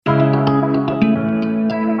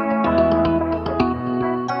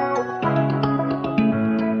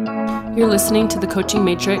You're listening to the Coaching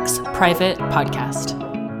Matrix Private Podcast.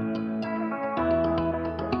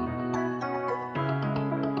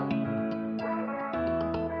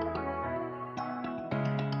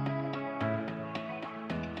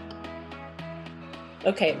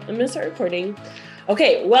 Okay, I'm going to start recording.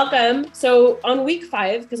 Okay, welcome. So on week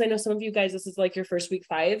 5, because I know some of you guys, this is like your first week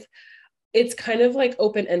 5, it's kind of like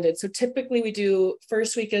open-ended. So typically we do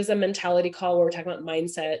first week is a mentality call where we're talking about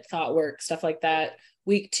mindset, thought work, stuff like that.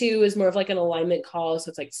 Week 2 is more of like an alignment call. So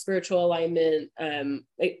it's like spiritual alignment.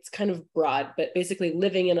 It's kind of broad, but basically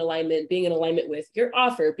living in alignment, being in alignment with your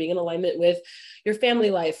offer, being in alignment with your family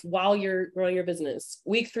life while you're growing your business.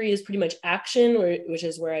 Week 3 is pretty much action, which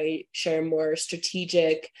is where I share more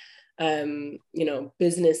strategic,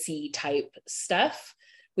 businessy type stuff.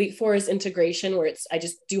 Week 4 is integration, where I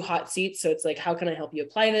just do hot seats. So it's like, how can I help you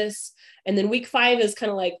apply this? And then week 5 is kind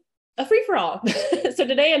of like a free for all. So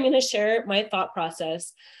today I'm going to share my thought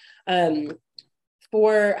process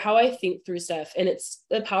for how I think through stuff. And it's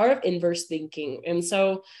the power of inverse thinking. And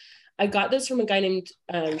so I got this from a guy named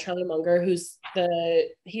Charlie Munger,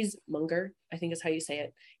 he's Munger, I think is how you say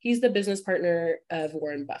it. He's the business partner of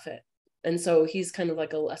Warren Buffett. And so he's kind of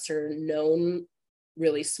like a lesser known,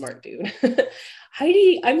 really smart dude.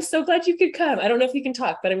 Heidi, I'm so glad you could come. I don't know if you can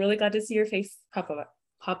talk, but I'm really glad to see your face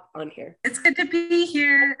pop on here. It's good to be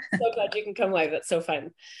here. So glad you can come live. That's so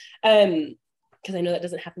fun. Because I know that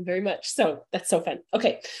doesn't happen very much. So that's so fun.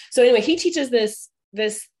 Okay. So anyway, he teaches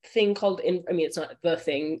this thing called, it's not the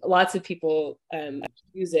thing. Lots of people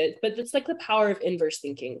use it, but it's like the power of inverse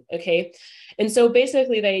thinking. Okay. And so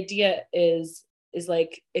basically the idea is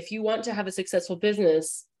like, if you want to have a successful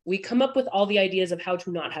business, we come up with all the ideas of how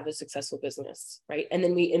to not have a successful business, right? And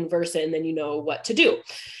then we inverse it, and then you know what to do.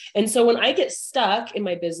 And so when I get stuck in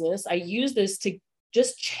my business, I use this to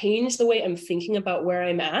just change the way I'm thinking about where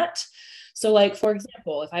I'm at. So like, for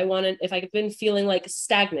example, if I've been feeling like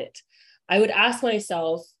stagnant, I would ask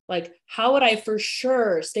myself, like, how would I for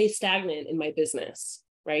sure stay stagnant in my business?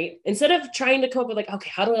 Right? Instead of trying to come up with like,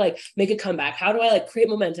 okay, how do I like make a comeback? How do I like create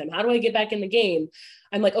momentum? How do I get back in the game?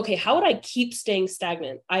 I'm like, okay, how would I keep staying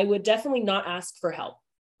stagnant? I would definitely not ask for help,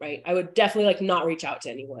 right? I would definitely like not reach out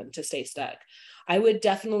to anyone to stay stuck. I would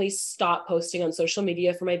definitely stop posting on social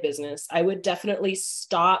media for my business. I would definitely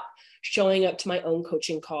stop showing up to my own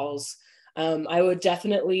coaching calls. I would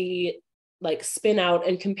definitely like spin out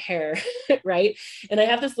and compare, right? And I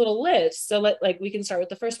have this little list. So we can start with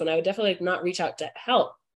the first one. I would definitely like not reach out to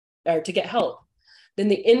help or to get help. Then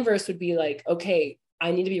the inverse would be like, okay, I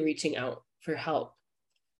need to be reaching out for help,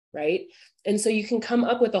 right? And so you can come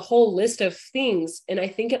up with a whole list of things. And I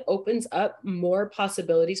think it opens up more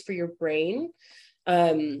possibilities for your brain.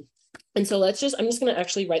 And so I'm just going to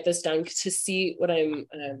actually write this down to see what I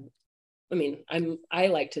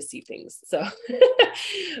like to see things. So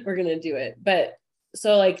we're going to do it. But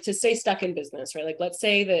so like to stay stuck in business, right? Like, let's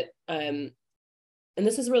say that, and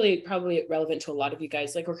this is really probably relevant to a lot of you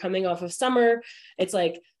guys, like we're coming off of summer. It's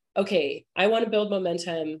like, okay, I want to build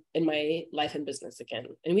momentum in my life and business again.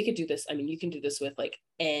 And we could do this. I mean, you can do this with like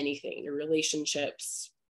anything, your relationships,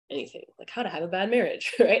 anything, like how to have a bad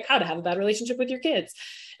marriage, right? How to have a bad relationship with your kids.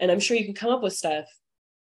 And I'm sure you can come up with stuff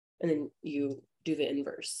and then you do the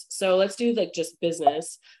inverse. So let's do like just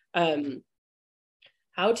business.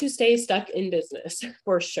 How to stay stuck in business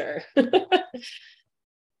for sure.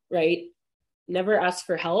 Right? Never ask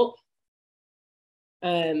for help.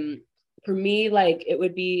 For me, like it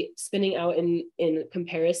would be spinning out in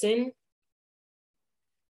comparison.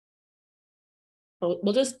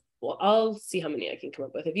 I'll see how many I can come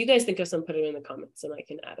up with. If you guys think of some, put it in the comments and I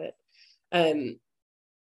can add it.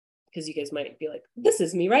 Because you guys might be like, this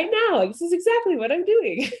is me right now. Like, this is exactly what I'm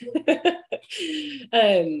doing.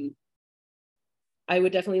 I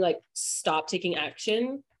would definitely like stop taking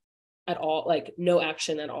action at all, like no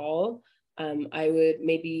action at all. I would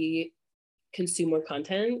maybe consume more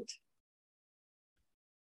content.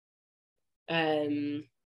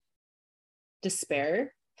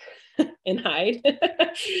 Despair and hide,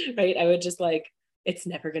 right? I would just like, it's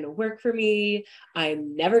never going to work for me.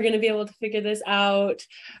 I'm never going to be able to figure this out.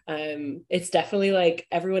 It's definitely like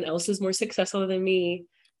everyone else is more successful than me,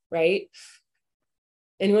 right?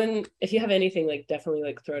 And if you have anything, like definitely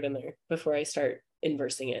like throw it in there before I start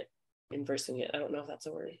inversing it. I don't know if that's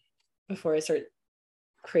a word. Before I start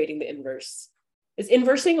creating the inverse. Is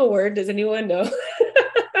inversing a word? Does anyone know?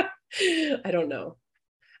 I don't know.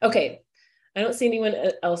 Okay. I don't see anyone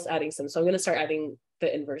else adding some, so I'm going to start adding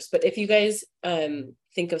the inverse. But if you guys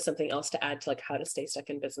think of something else to add to like how to stay stuck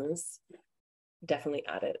in business, definitely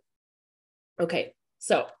add it. Okay,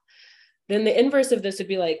 so then the inverse of this would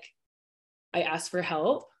be like, I ask for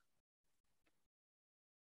help.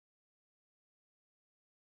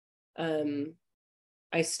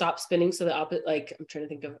 I stop spinning. So the opposite, like I'm trying to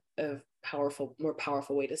think of a more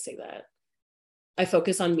powerful way to say that. I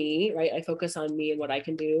focus on me, right? I focus on me and what I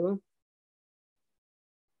can do.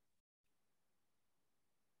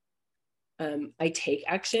 I take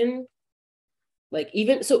action. Like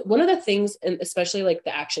even, so one of the things, and especially like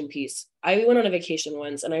the action piece, I went on a vacation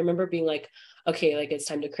once and I remember being like, okay, like it's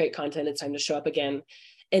time to create content. It's time to show up again.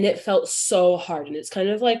 And it felt so hard. And it's kind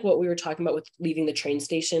of like what we were talking about with leaving the train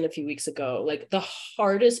station a few weeks ago. Like the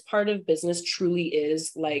hardest part of business truly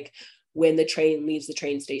is like when the train leaves the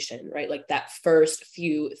train station, right? Like that first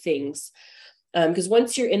few things. Because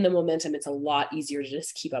once you're in the momentum, it's a lot easier to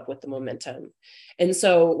just keep up with the momentum. And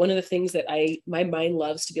so one of the things that my mind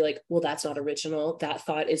loves to be like, well, that's not original. That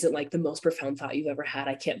thought isn't like the most profound thought you've ever had.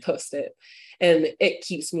 I can't post it. And it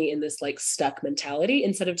keeps me in this like stuck mentality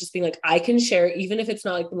instead of just being like, I can share, even if it's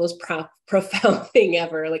not like the most profound thing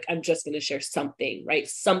ever, like I'm just going to share something, right?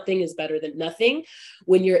 Something is better than nothing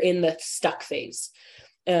when you're in the stuck phase.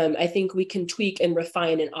 I think we can tweak and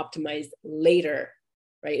refine and optimize later,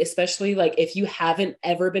 right? Especially like if you haven't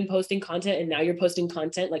ever been posting content and now you're posting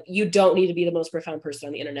content, like you don't need to be the most profound person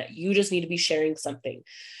on the internet. You just need to be sharing something.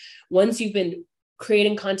 Once you've been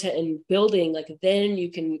creating content and building, like then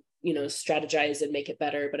you can, strategize and make it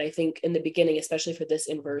better. But I think in the beginning, especially for this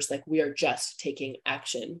inverse, like we are just taking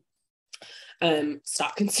action.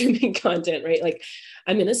 Stop consuming content, right? Like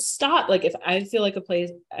I'm going to stop. Like if I feel like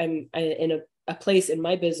I'm in a place in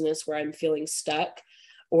my business where I'm feeling stuck,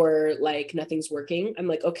 or like nothing's working, I'm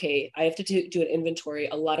like, okay, I have to do an inventory.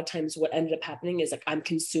 A lot of times what ended up happening is like I'm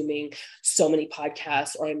consuming so many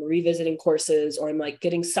podcasts, or I'm revisiting courses, or I'm like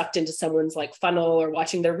getting sucked into someone's like funnel or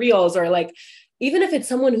watching their reels, or like, even if it's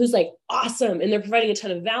someone who's like awesome and they're providing a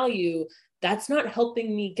ton of value, that's not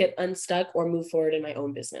helping me get unstuck or move forward in my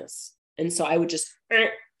own business. And so I would just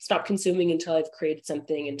stop consuming until I've created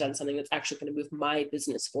something and done something that's actually going to move my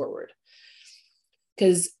business forward.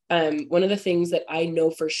 Because one of the things that I know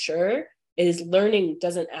for sure is learning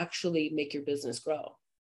doesn't actually make your business grow.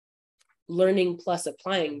 Learning plus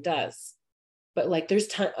applying does. But like there's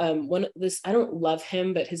I don't love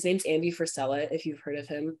him, but his name's Andy Frisella, if you've heard of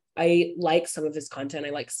him. I like some of his content.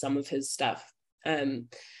 I like some of his stuff. One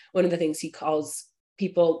of the things he calls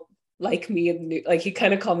people like me, like he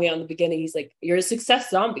kind of called me out in the beginning. He's like, you're a success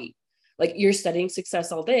zombie. Like you're studying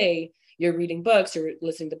success all day. You're reading books, you're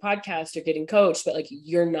listening to podcasts, you're getting coached, but like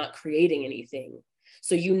you're not creating anything.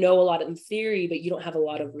 So you know a lot in theory, but you don't have a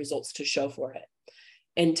lot of results to show for it.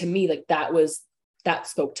 And to me, like that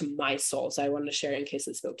spoke to my soul. So I wanted to share in case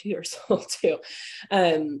it spoke to your soul too.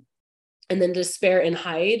 And then despair and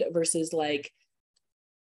hide versus like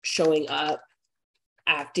showing up,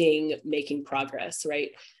 acting, making progress,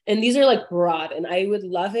 right? And these are like broad, and I would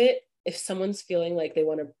love it if someone's feeling like they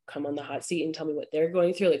want to come on the hot seat and tell me what they're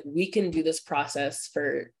going through. Like we can do this process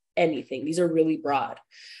for anything. These are really broad.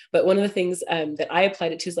 But one of the things that I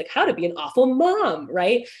applied it to is like how to be an awful mom,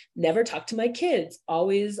 right? Never talk to my kids,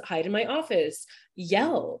 always hide in my office,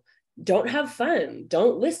 yell, don't have fun,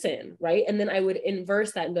 don't listen, right? And then I would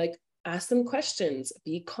inverse that and be like, ask them questions,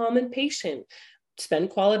 be calm and patient, spend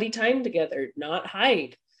quality time together, not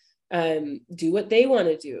hide, do what they want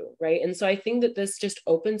to do, right? And so I think that this just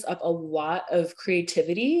opens up a lot of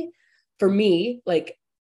creativity for me, like,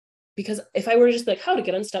 because if I were just like how to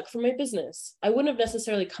get unstuck from my business, I wouldn't have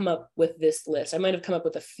necessarily come up with this list. I might have come up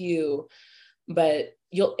with a few, but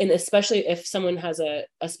and especially if someone has a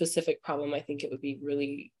specific problem, I think it would be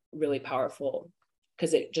really, really powerful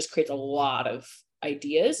because it just creates a lot of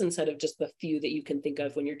ideas instead of just the few that you can think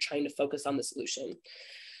of when you're trying to focus on the solution.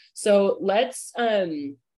 So let's,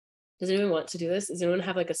 does anyone want to do this? Does anyone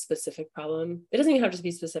have like a specific problem? It doesn't even have to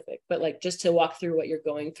be specific, but like just to walk through what you're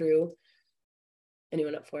going through.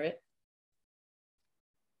 Anyone up for it?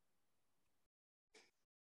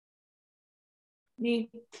 Me.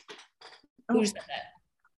 Who said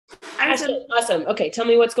that? Awesome. Okay, tell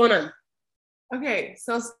me what's going on. Okay,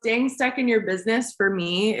 so staying stuck in your business for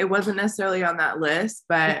me, it wasn't necessarily on that list,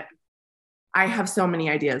 but I have so many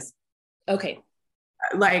ideas. Okay.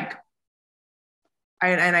 Like,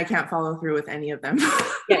 I can't follow through with any of them.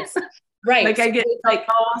 Yes. Right. Like I get like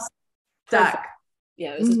all stuck. Perfect.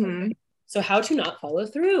 Yeah. This is so how to not follow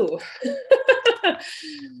through.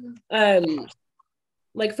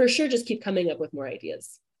 Like for sure, just keep coming up with more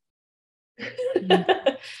ideas.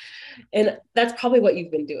 And that's probably what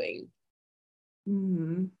you've been doing.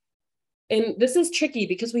 Mm-hmm. And this is tricky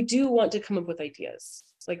because we do want to come up with ideas.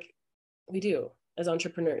 It's like we do as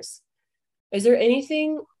entrepreneurs. Is there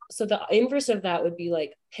anything? So the inverse of that would be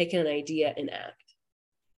like pick an idea and act.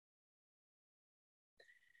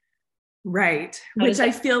 Right. Which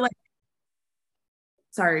I feel like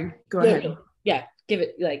sorry, go No, ahead. no. Yeah, give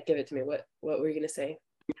it to me. What were you gonna say?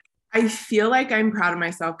 I feel like I'm proud of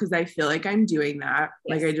myself because I feel like I'm doing that.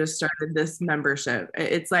 Yes. Like I just started this membership.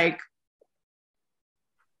 It's like,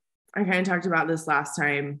 I kind of talked about this last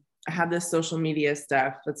time. I have this social media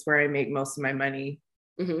stuff. That's where I make most of my money.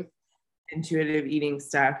 Mm-hmm. Intuitive eating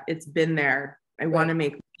stuff. It's been there. I want to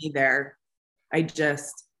make money there. I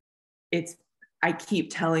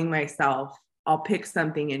keep telling myself I'll pick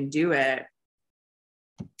something and do it.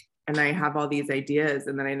 And I have all these ideas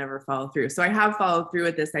and then I never follow through. So I have followed through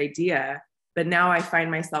with this idea, but now I find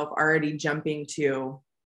myself already jumping to,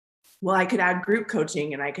 well, I could add group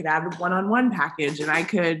coaching and I could add a one-on-one package and I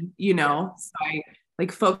could, so I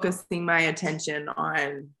like focusing my attention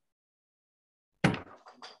on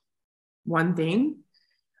one thing.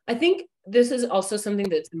 I think this is also something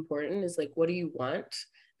that's important is like, what do you want?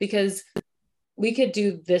 Because we could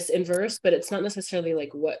do this inverse, but it's not necessarily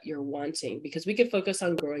like what you're wanting, because we could focus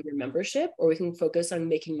on growing your membership or we can focus on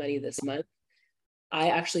making money this month. I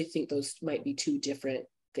actually think those might be two different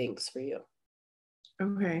things for you.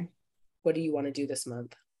 Okay. What do you want to do this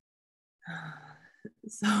month?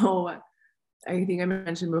 So I think I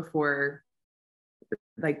mentioned before,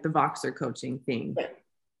 like the Voxer coaching thing. Yeah.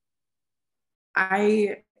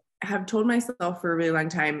 I have told myself for a really long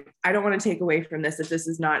time, I don't want to take away from this if this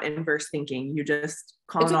is not inverse thinking. You just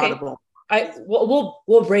call an audible.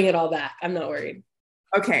 We'll bring it all back. I'm not worried.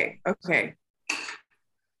 Okay.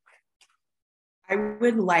 I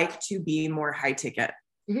would like to be more high ticket,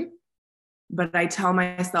 but I tell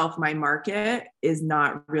myself my market is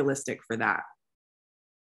not realistic for that.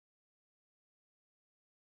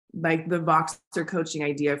 Like the Voxer coaching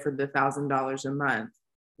idea for the $1,000 a month.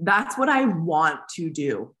 That's what I want to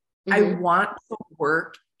do. I want to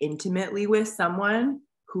work intimately with someone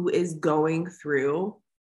who is going through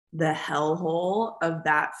the hellhole of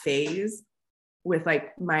that phase with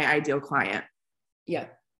like my ideal client. Yeah.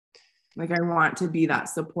 Like I want to be that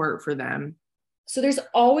support for them. So there's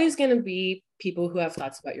always going to be people who have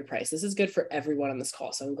thoughts about your price. This is good for everyone on this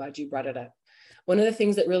call. So I'm glad you brought it up. One of the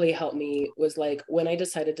things that really helped me was like when I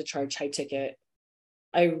decided to charge high ticket,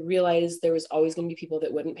 I realized there was always going to be people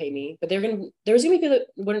that wouldn't pay me, but there was going to be people that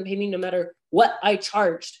wouldn't pay me no matter what I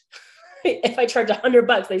charged. If I charged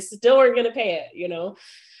 $100, they still weren't going to pay it,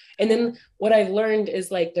 And then what I've learned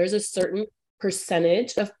is like, there's a certain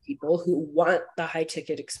percentage of people who want the high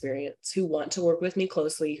ticket experience, who want to work with me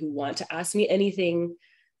closely, who want to ask me anything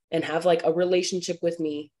and have like a relationship with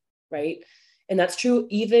me. Right. And that's true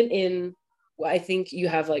even in, I think you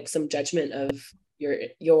have like some judgment of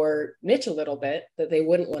your niche a little bit that they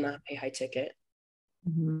wouldn't want to pay high ticket.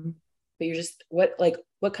 But you're just what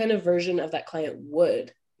kind of version of that client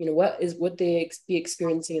would, would they be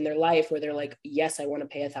experiencing in their life where they're like, yes, I want to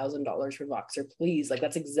pay $1,000 for Voxer, please. Like,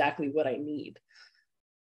 that's exactly what I need.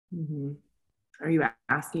 Are you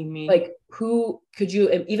asking me? Like, who could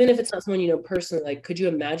you, even if it's not someone you know personally, like, could you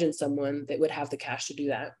imagine someone that would have the cash to do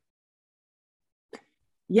that?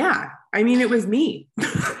 Yeah. I mean, it was me.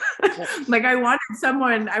 Like I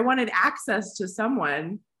wanted access to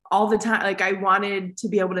someone all the time. Like I wanted to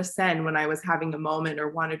be able to send when I was having a moment or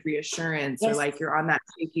wanted reassurance or like you're on that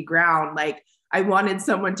shaky ground. Like I wanted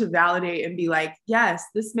someone to validate and be like, yes,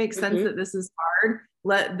 this makes sense that this is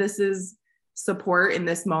hard. This is support in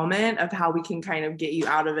this moment of how we can kind of get you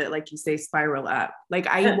out of it. Like you say, spiral up. Like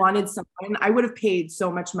I wanted someone, I would have paid so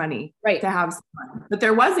much money to have someone, but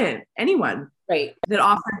there wasn't anyone that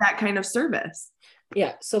offered that kind of service.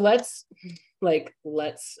 Yeah. So I'm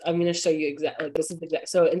going to show you exactly, like, this is exact.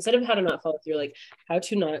 So instead of how to not follow through, like how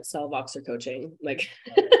to not sell Voxer coaching, like,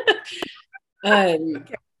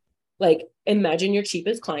 like imagine your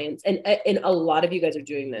cheapest clients. And a lot of you guys are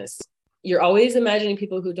doing this. You're always imagining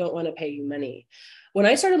people who don't want to pay you money. When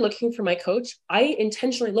I started looking for my coach, I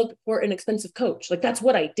intentionally looked for an expensive coach. Like that's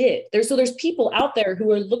what I did. There's people out there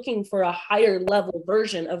who are looking for a higher level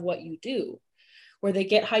version of what you do, where they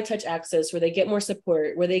get high touch access, where they get more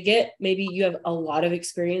support, where they get, maybe you have a lot of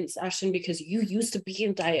experience, Ashton, because you used to be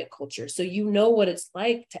in diet culture. So you know what it's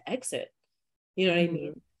like to exit, you know what I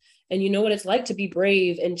mean? And you know what it's like to be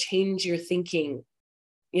brave and change your thinking,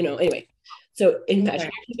 anyway. So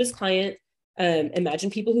imagine this client,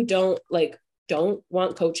 imagine people who don't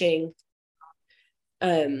want coaching,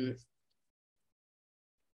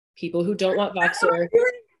 people who don't want Voxer.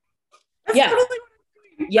 Yeah.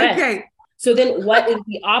 Yeah. Okay. So then what is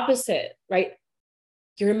the opposite, right?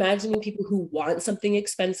 You're imagining people who want something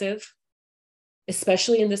expensive,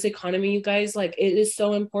 especially in this economy, you guys. Like it is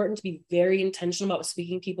so important to be very intentional about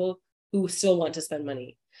speaking to people who still want to spend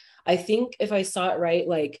money. I think if I saw it right,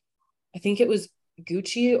 like I think it was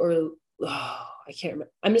Gucci or I can't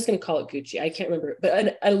remember. I'm just going to call it Gucci. I can't remember,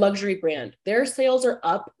 but a luxury brand, their sales are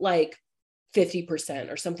up like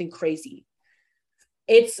 50% or something crazy.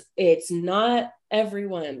 It's not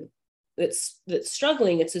everyone that's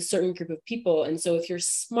struggling. It's a certain group of people. And so if you're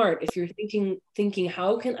smart, if you're thinking,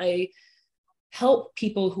 how can I help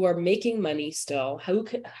people who are making money still?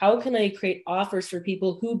 How can I create offers for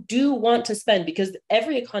people who do want to spend? Because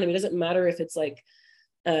every economy, doesn't matter if it's like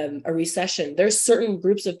a recession, there's certain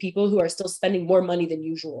groups of people who are still spending more money than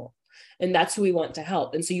usual. And that's who we want to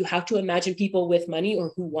help. And so you have to imagine people with money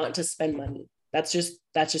or who want to spend money. That's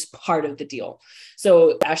just part of the deal.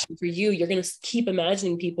 So Ashley, for you, you're going to keep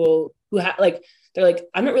imagining people who have like, they're like,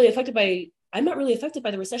 I'm not really affected by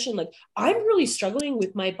the recession. Like, I'm really struggling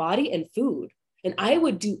with my body and food, and I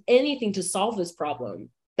would do anything to solve this problem.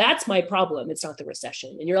 That's my problem. It's not the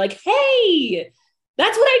recession. And you're like, hey,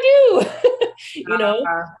 that's what I do.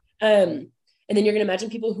 And then you're going to imagine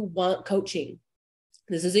people who want coaching.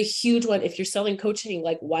 This is a huge one. If you're selling coaching,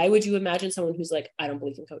 like, why would you imagine someone who's like, I don't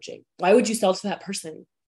believe in coaching? Why would you sell to that person?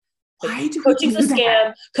 Like, coaching's a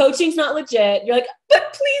scam. Coaching's not legit. You're like,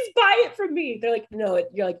 but please buy it from me. They're like, no,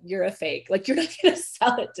 you're like, you're a fake. Like, you're not going to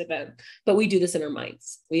sell it to them. But we do this in our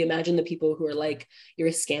minds. We imagine the people who are like, you're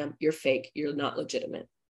a scam, you're fake, you're not legitimate.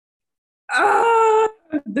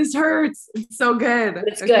 This hurts. It's so good. But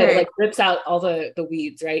it's good. It like rips out all the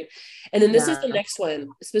weeds, right? And then this is the next one,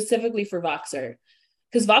 specifically for Voxer.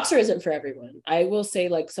 Because Voxer isn't for everyone. I will say,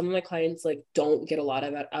 like, some of my clients like don't get a lot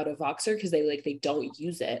of out of Voxer because they don't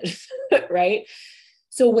use it, right?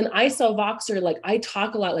 So when I sell Voxer, like, I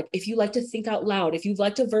talk a lot, like, if you like to think out loud, if you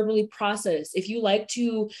like to verbally process, if you like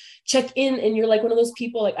to check in and you're like one of those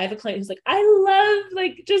people, like, I have a client who's like, I love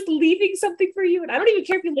like just leaving something for you. And I don't even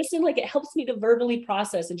care if you listen, like, it helps me to verbally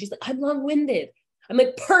process. And she's like, I'm long-winded. I'm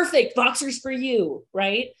like, perfect, Voxer's for you,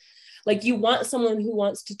 right? Like, you want someone who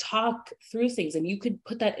wants to talk through things, and you could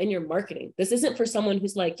put that in your marketing. This isn't for someone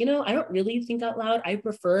who's like, I don't really think out loud. I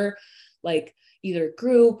prefer like either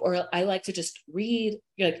group, or I like to just read.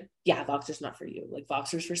 You're like, yeah, Voxer's not for you. Like,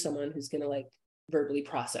 Voxer's for someone who's going to like verbally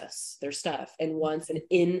process their stuff and wants an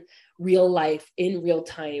in real life, in real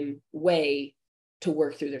time way to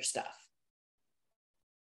work through their stuff.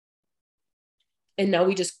 And now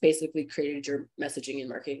we just basically created your messaging and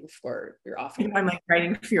marketing for your offer. I'm like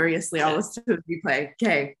writing furiously. I'll listen to the replay.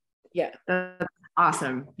 Okay. Yeah. That's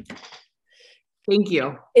awesome. Thank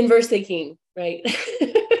you. Inverse thinking, right?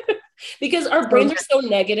 Because our brains are so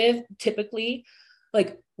negative, typically.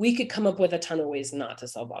 Like, we could come up with a ton of ways not to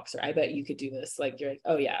sell Voxer. I bet you could do this. Like, you're like,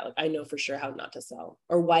 oh yeah, like, I know for sure how not to sell,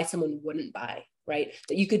 or why someone wouldn't buy, right?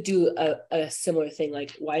 That you could do a similar thing,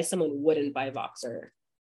 like why someone wouldn't buy Voxer.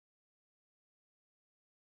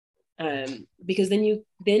 Because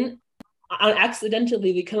then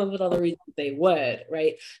accidentally we come up with all the reasons they would,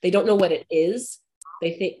 right? They don't know what it is.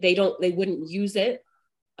 They think they wouldn't use it.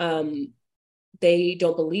 They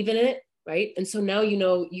don't believe in it, right? And so now,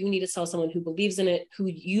 you need to sell someone who believes in it, who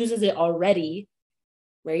uses it already,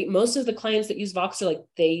 right? Most of the clients that use Voxer, like,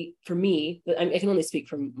 for me, I can only speak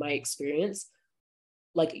from my experience,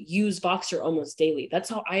 like, use Voxer almost daily. That's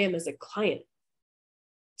how I am as a client.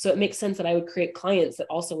 So it makes sense that I would create clients that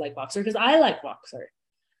also like Voxer, because I like Voxer.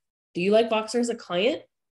 Do you like Voxer as a client?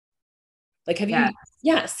 Like, have you?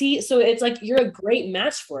 Yeah. See, so it's like, you're a great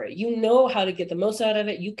match for it. You know how to get the most out of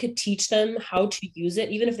it. You could teach them how to use it,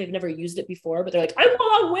 even if they've never used it before, but they're like, I'm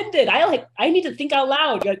long-winded. I need to think out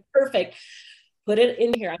loud. You're like, perfect. Put it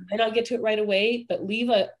in here. I might not get to it right away, but leave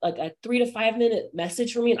a 3 to 5 minute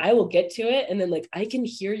message for me, and I will get to it. And then, like, I can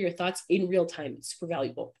hear your thoughts in real time. It's super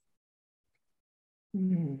valuable.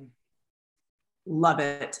 Love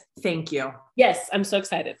it. Thank you. Yes, I'm so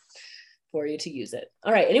excited for you to use it.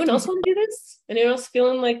 All right. Anyone else want to do this? Anyone else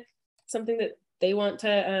feeling like something that they want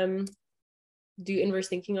to do inverse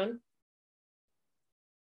thinking on?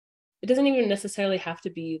 It doesn't even necessarily have to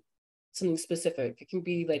be something specific. It can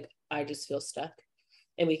be like, I just feel stuck,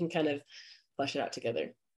 and we can kind of flesh it out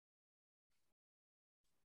together.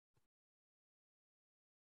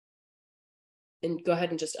 And go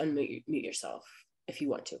ahead and just mute yourself if you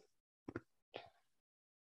want to.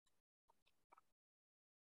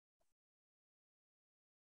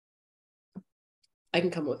 I can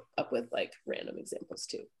come up with like random examples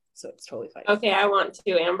too. So it's totally fine. Okay, I want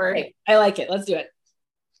to, Amber. Okay, I like it. Let's do it.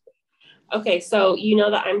 Okay, so you know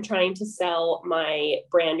that I'm trying to sell my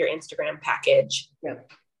brand your Instagram package. Yeah.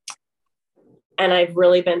 And I've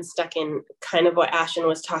really been stuck in kind of what Ashton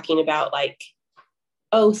was talking about, like,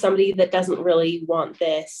 oh, somebody that doesn't really want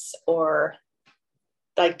this, or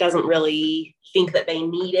like doesn't really think that they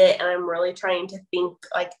need it. And I'm really trying to think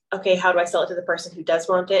like, okay, how do I sell it to the person who does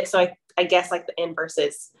want it? So I guess like the inverse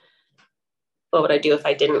is what would I do if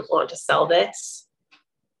I didn't want to sell this?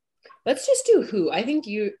 Let's just do who. I think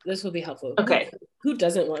this will be helpful. Okay. Who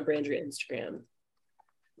doesn't want brand your Instagram?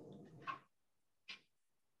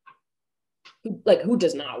 Who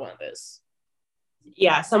does not want this?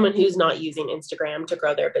 Yeah, someone who's not using Instagram to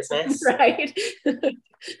grow their business. Right.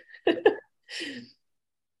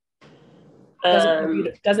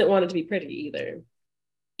 Doesn't want it to be pretty either.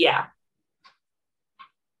 Yeah.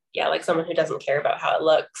 Yeah, like someone who doesn't care about how it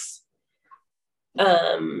looks.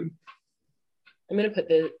 I'm gonna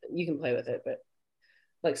put you can play with it, but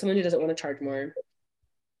like someone who doesn't want to charge more.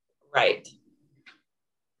 Right.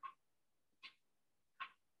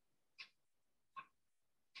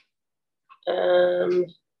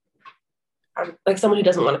 Like someone who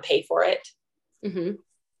doesn't want to pay for it. Mm-hmm.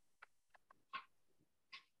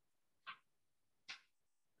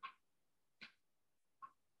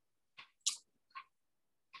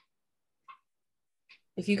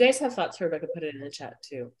 If you guys have thoughts for Rebecca, put it in the chat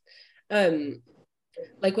too.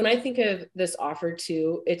 Like when I think of this offer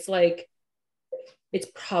too, it's like, it's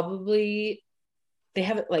probably, they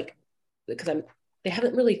haven't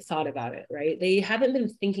really thought about it, right? They haven't been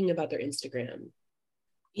thinking about their Instagram.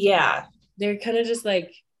 Yeah. They're kind of just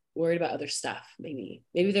like worried about other stuff. Maybe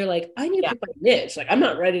they're like, I need to pick my niche. Like, I'm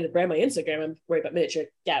not ready to brand my Instagram. I'm worried about niche.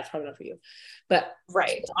 Yeah, it's probably not for you. But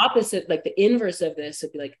right. The opposite, like the inverse of this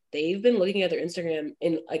would be like, they've been looking at their Instagram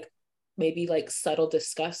in like maybe like subtle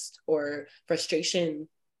disgust or frustration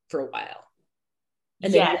for a while.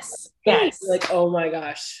 And yes. Like, oh my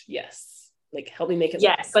gosh, yes. Like, help me make it.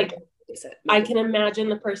 Yes. Like I can imagine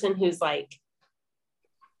the person who's like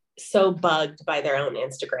so bugged by their own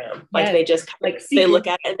Instagram. Like they just like they look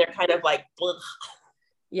at it and they're kind of like, bleh.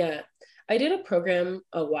 Yeah. I did a program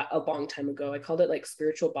a long time ago. I called it like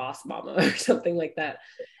spiritual boss mama or something like that.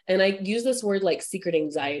 And I use this word like secret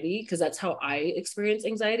anxiety because that's how I experience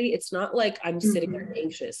anxiety. It's not like I'm sitting there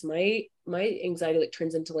anxious. My anxiety like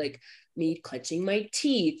turns into like me clenching my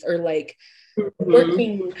teeth or like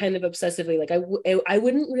working kind of obsessively. Like I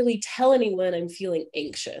wouldn't really tell anyone I'm feeling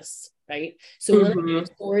anxious. Right. So when I use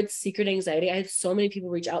the word secret anxiety, I had so many people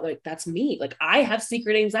reach out like, that's me. Like I have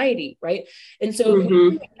secret anxiety. Right. And so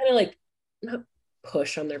kind of like not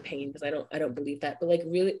push on their pain because I don't believe that, but like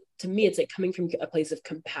really to me it's like coming from a place of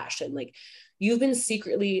compassion. Like you've been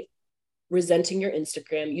secretly resenting your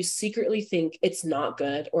Instagram, you secretly think it's not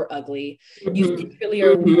good or ugly, you secretly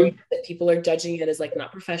are worried that people are judging it as like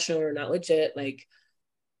not professional or not legit. Like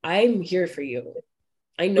I'm here for you.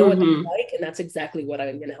 I know what that's like, and that's exactly what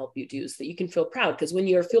I'm going to help you do so that you can feel proud. Because when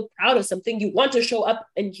you feel proud of something, you want to show up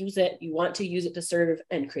and use it. You want to use it to serve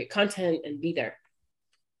and create content and be there.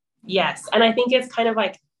 Yes. And I think it's kind of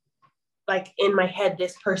like in my head,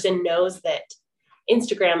 this person knows that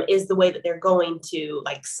Instagram is the way that they're going to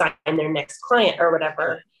like sign their next client or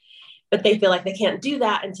whatever, but they feel like they can't do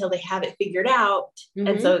that until they have it figured out.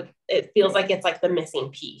 And so it feels like it's like the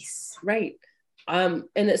missing piece. Right. And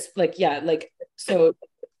it's like, yeah, like, so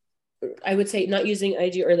I would say not using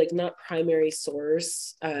IG or like not primary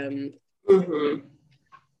source.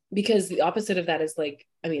 Because the opposite of that is like,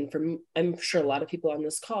 I mean, I'm sure a lot of people on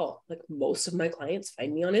this call, like most of my clients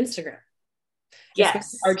find me on Instagram. Yes.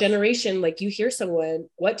 Especially our generation, like you hear someone,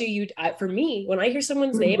 for me, when I hear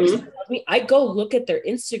someone's name or someone tells me, I go look at their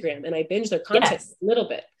Instagram and I binge their content a little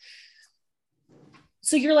bit.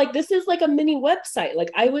 So you're like, this is like a mini website.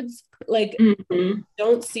 Like I would like,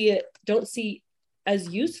 don't see as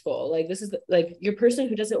useful. Like this is like your person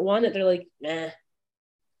who doesn't want it. They're like, nah.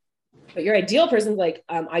 But your ideal person's like,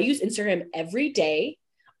 I use Instagram every day.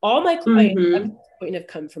 All my clients at this point have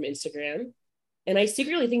come from Instagram. And I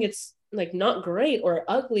secretly think it's like not great or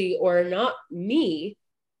ugly or not me.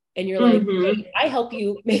 And you're like, hey, I help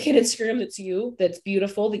you make an Instagram that's you, that's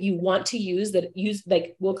beautiful, that you want to use,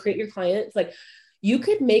 like will create your clients. Like you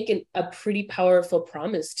could make a pretty powerful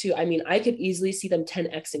promise too. I mean, I could easily see them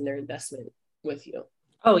 10xing their investment with you.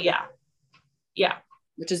 Oh yeah. Yeah.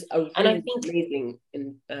 Which is a really amazing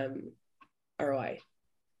in ROI.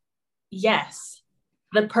 Yes.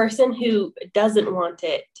 The person who doesn't want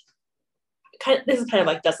it, this is kind of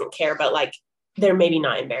like doesn't care, but like they're maybe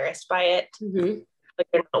not embarrassed by it. Like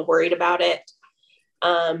they're not worried about it.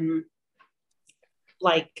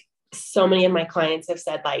 Like so many of my clients have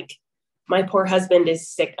said like, my poor husband is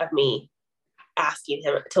sick of me asking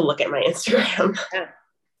him to look at my Instagram.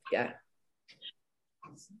 Yeah.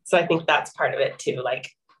 So I think that's part of it too.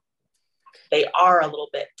 Like they are a little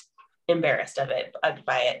bit embarrassed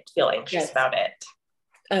by it, feel anxious about it.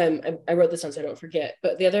 I wrote this down so I don't forget,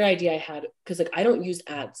 but the other idea I had, because like I don't use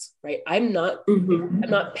ads, right? I'm not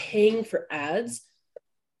paying for ads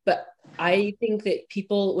But I think that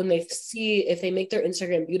people, when they see, if they make their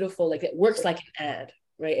Instagram beautiful, like it works like an ad,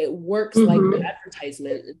 right? It works like an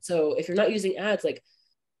advertisement. So if you're not using ads, like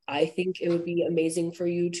I think it would be amazing for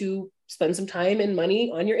you to spend some time and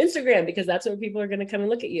money on your Instagram, because that's where people are going to come and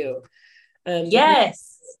look at you.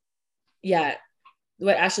 Yes. Yeah.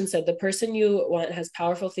 What Ashton said, the person you want has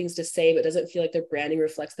powerful things to say, but doesn't feel like their branding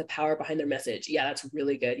reflects the power behind their message. Yeah, that's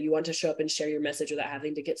really good. You want to show up and share your message without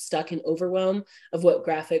having to get stuck in overwhelm of what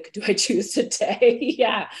graphic do I choose today?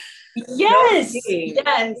 Yeah. Yes.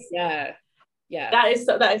 Yes. Yeah. Yeah. That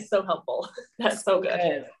is so helpful. That's so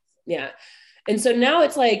good. Yeah. And so now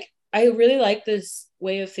it's like, I really like this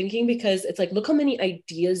way of thinking, because it's like, look how many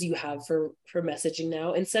ideas you have for messaging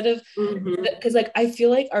now, instead of, because like I feel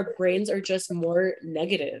like our brains are just more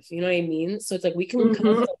negative, you know what I mean? So it's like we can come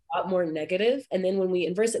up with a lot more negative, and then when we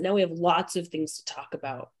inverse it, now we have lots of things to talk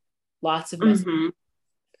about, lots of messages.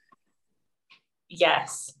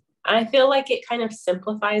 Yes, I feel like it kind of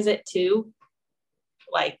simplifies it too.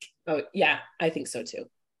 Like, oh yeah, I think so too.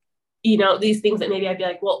 You know, these things that maybe I'd be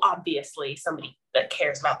like, well, obviously somebody that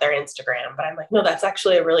cares about their Instagram, but I'm like, no, that's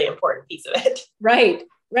actually a really important piece of it. Right.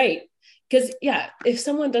 Because yeah, if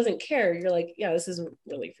someone doesn't care, you're like, yeah, this isn't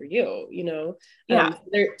really for you, you know? Yeah.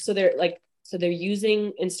 They're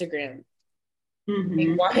using Instagram. They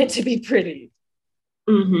want it to be pretty.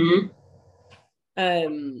 They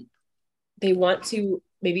want to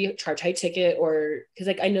maybe charge high ticket, or because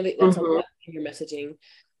like I know that that's a lot in your messaging,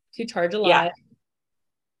 to charge a lot.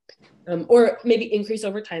 Or maybe increase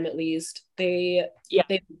over time at least. They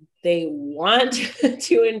want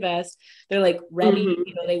to invest. They're like ready,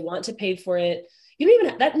 you know, they want to pay for it. You don't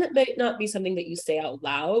even, that might not be something that you say out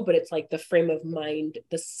loud, but it's like the frame of mind,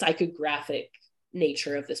 the psychographic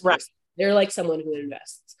nature of this person. They're like someone who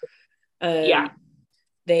invests.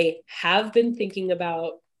 They have been thinking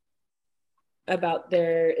about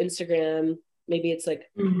their Instagram. Maybe it's like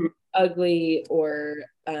ugly, or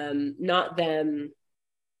not them,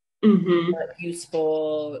 not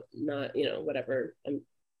useful, not, you know, whatever.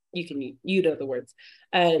 You know the words.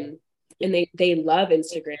 And they love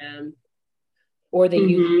Instagram, or they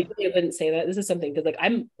use, they wouldn't say that. This is something, because like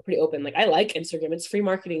I'm pretty open. Like I like Instagram. It's free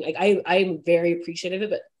marketing. Like I'm very appreciative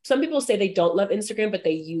of it. But some people say they don't love Instagram, but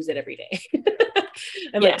they use it every day.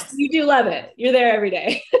 I'm like, you do love it. You're there every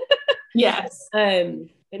day. Yes.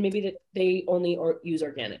 And maybe that they only use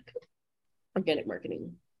organic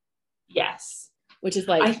marketing. Yes. Which is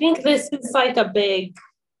like, I think this is like a big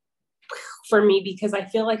for me, because I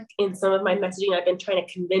feel like in some of my messaging, I've been trying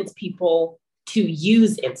to convince people to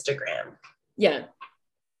use Instagram. Yeah.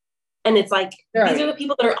 And it's like, these are the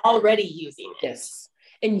people that are already using it. Yes.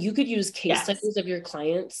 And you could use case studies of your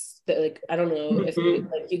clients that, like, I don't know if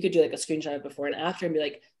like you could do like a screenshot of before and after and be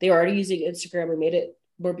like, they're already using Instagram or made it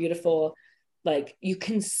more beautiful. Like you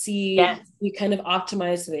can see, you kind of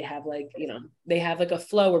optimize. So they have like, you know, they have like a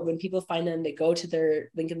flow where when people find them, they go to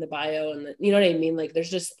their link in the bio, and you know what I mean? Like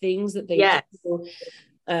there's just things that they do,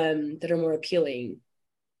 that are more appealing.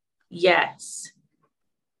 Yes.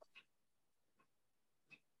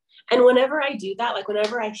 And whenever I do that, like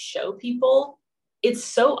whenever I show people, it's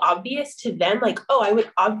so obvious to them, like, oh, I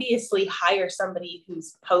would obviously hire somebody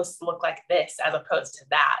whose posts look like this as opposed to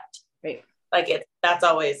that. Right. Like that's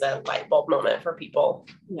always a light bulb moment for people.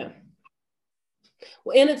 Yeah.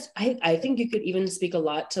 Well, and it's, I think you could even speak a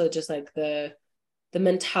lot to just like the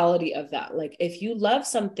mentality of that. Like if you love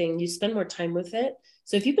something, you spend more time with it.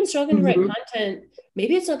 So if you've been struggling to write content,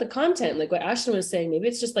 maybe it's not the content, like what Ashton was saying, maybe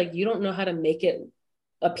it's just like, you don't know how to make it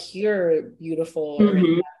appear beautiful or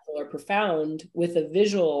impactful or profound with a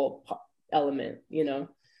visual element, you know?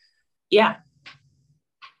 Yeah.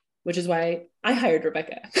 Which is why I hired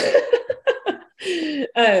Rebecca.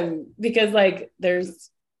 Because like there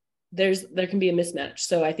can be a mismatch.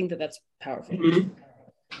 So I think that that's powerful.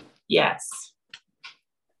 Yes.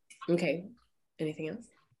 Okay. Anything else?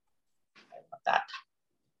 I love that.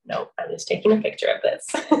 No, I'm just taking a picture of this.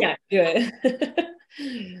 Yeah, do it.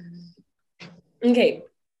 Okay.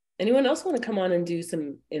 Anyone else want to come on and do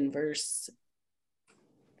some inverse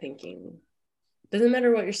thinking? Doesn't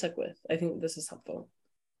matter what you're stuck with. I think this is helpful.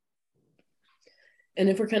 And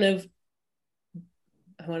if we're kind of,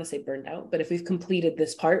 I want to say burned out, but if we've completed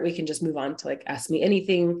this part, we can just move on to like ask me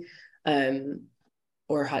anything,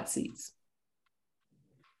 or hot seats.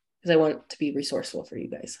 Because I want to be resourceful for you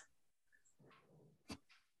guys.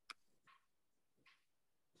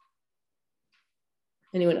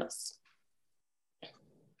 Anyone else?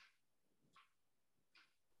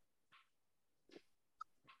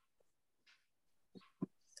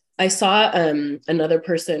 I saw another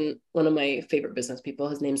person, one of my favorite business people,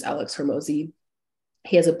 his name's Alex Hormozy.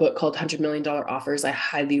 He has a book called $100 Million Offers. I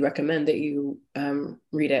highly recommend that you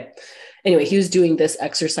read it. Anyway, he was doing this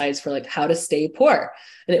exercise for like how to stay poor.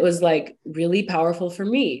 And it was like really powerful for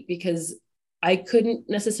me because I couldn't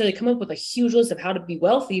necessarily come up with a huge list of how to be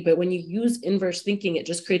wealthy. But when you use inverse thinking, it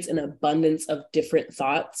just creates an abundance of different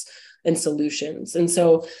thoughts and solutions. And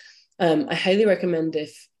so I highly recommend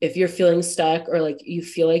if you're feeling stuck or like you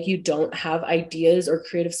feel like you don't have ideas or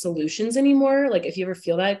creative solutions anymore, like if you ever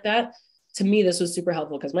feel like that, to me, this was super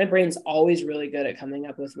helpful because my brain's always really good at coming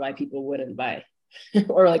up with why people wouldn't buy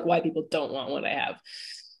or like why people don't want what I have.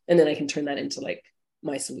 And then I can turn that into like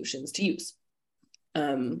my solutions to use.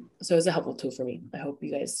 So it's a helpful tool for me. I hope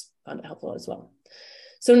you guys found it helpful as well.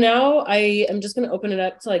 So now I am just going to open it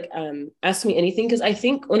up to like ask me anything, because I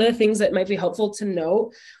think one of the things that might be helpful to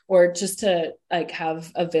know or just to like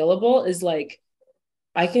have available is like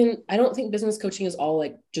I don't think business coaching is all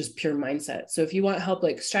like just pure mindset. So if you want help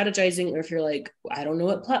like strategizing, or if you're like, I don't know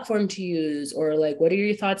what platform to use, or like, what are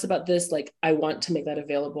your thoughts about this? Like, I want to make that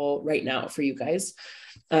available right now for you guys.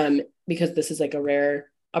 Because this is like a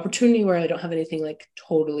rare opportunity where I don't have anything like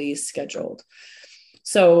totally scheduled.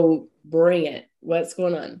 So bring it. What's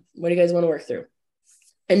going on? What do you guys want to work through?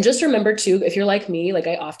 And just remember too, if you're like me, like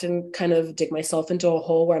I often kind of dig myself into a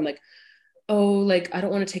hole where I'm like, oh, like, I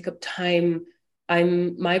don't want to take up time.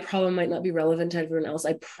 My problem might not be relevant to everyone else.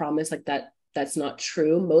 I promise like that's not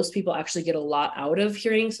true. Most people actually get a lot out of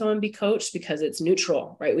hearing someone be coached because it's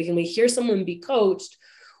neutral, right? We hear someone be coached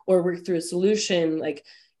or work through a solution, like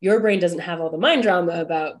your brain doesn't have all the mind drama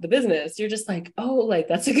about the business. You're just like, oh, like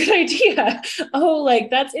that's a good idea. Oh, like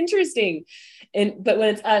that's interesting. But when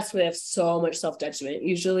it's us, we have so much self-judgment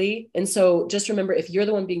usually. And so just remember, if you're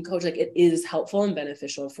the one being coached, like it is helpful and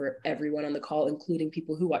beneficial for everyone on the call, including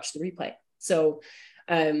people who watch the replay. So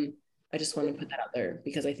I just want to put that out there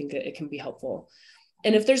because I think it can be helpful.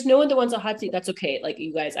 And if there's no one that wants a hot seat, that's okay. Like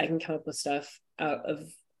you guys, I can come up with stuff out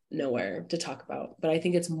of nowhere to talk about, but I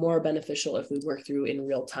think it's more beneficial if we work through in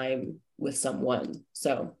real time with someone.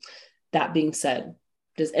 So that being said,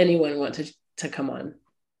 does anyone want to come on?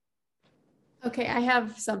 Okay, I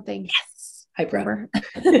have something. Yes. Hyper.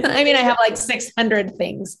 I mean, I have like 600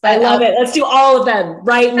 things, but I love it. Let's do all of them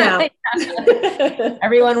right now.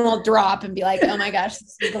 Everyone will drop and be like, oh my gosh,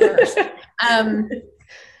 this is the worst.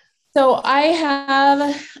 So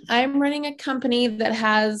I'm running a company that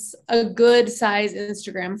has a good size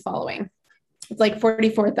Instagram following. It's like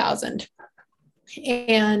 44,000.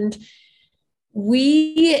 And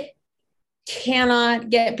we cannot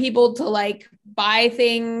get people to like buy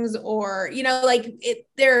things or, like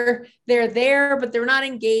they're there, but they're not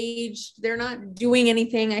engaged. They're not doing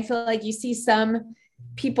anything. I feel like you see some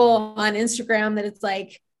people on Instagram that it's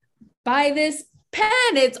like, buy this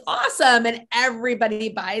pen, it's awesome, and everybody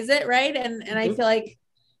buys it, right? And I feel like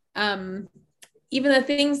even the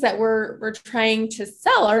things that we're trying to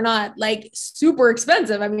sell are not like super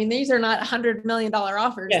expensive. I mean, these are not $100 million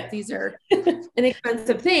offers. Yeah. These are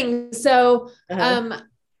inexpensive things. So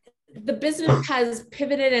the business has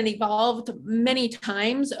pivoted and evolved many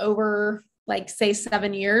times over like say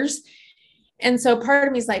 7 years. And so part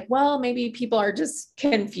of me is like, well, maybe people are just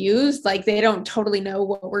confused. Like they don't totally know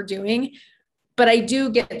what we're doing. But I do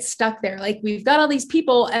get stuck there. Like we've got all these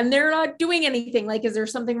people and they're not doing anything. Like, is there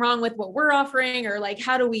something wrong with what we're offering? Or like,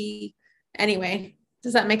 how do we, anyway,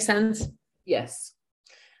 does that make sense? Yes.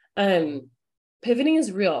 Pivoting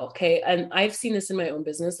is real. Okay. And I've seen this in my own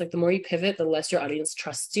business. Like the more you pivot, the less your audience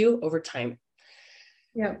trusts you over time.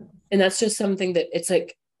 Yeah. And that's just something that it's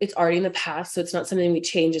like, it's already in the past. So it's not something we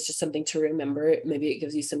change. It's just something to remember. Maybe it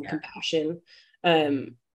gives you some compassion.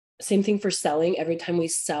 Same thing for selling. Every time we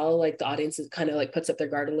sell, like the audience is kind of like puts up their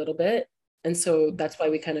guard a little bit. And so that's why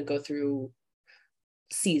we kind of go through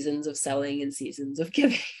seasons of selling and seasons of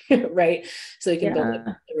giving, right? So you can build up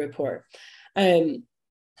the rapport.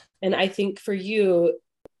 And I think for you,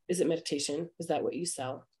 is it meditation? Is that what you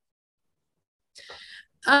sell?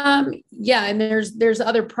 Yeah. And there's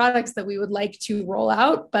other products that we would like to roll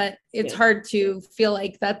out, but it's hard to feel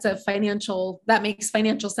like that makes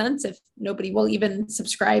financial sense if nobody will even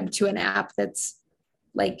subscribe to an app that's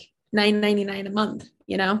like $9.99 a month,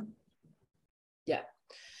 Yeah.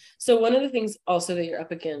 So one of the things also that you're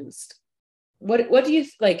up against, what do you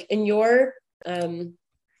like in your,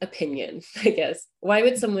 opinion, I guess, why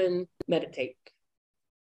would someone meditate?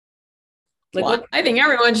 Like, well, I think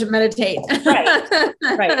everyone should meditate.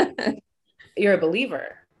 Right. You're a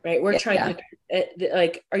believer, right? We're trying to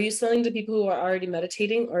like, are you selling to people who are already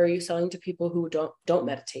meditating, or are you selling to people who don't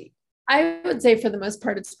meditate? I would say for the most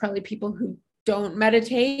part, it's probably people who don't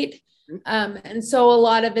meditate. And so a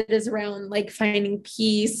lot of it is around like finding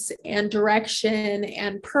peace and direction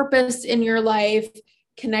and purpose in your life,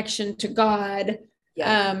 connection to God,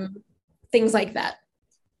 things like that.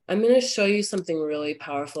 I'm going to show you something really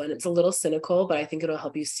powerful, and it's a little cynical, but I think it'll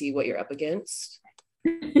help you see what you're up against.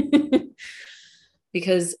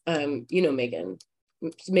 Because, Megan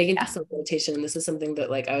sells meditation. And this is something that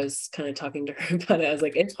like, I was kind of talking to her about it. I was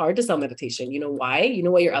like, it's hard to sell meditation. You know why? You know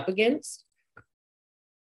what you're up against?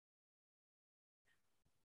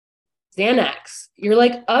 Xanax. You're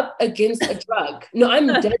like up against a drug. No, I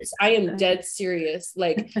am dead serious.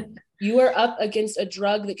 Like, you are up against a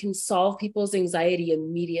drug that can solve people's anxiety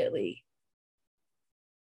immediately.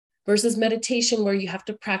 Versus meditation, where you have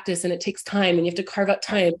to practice and it takes time and you have to carve out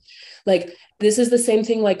time. Like, this is the same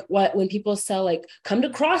thing, like when people sell, like, come to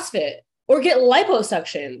CrossFit or get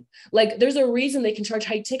liposuction. Like, there's a reason they can charge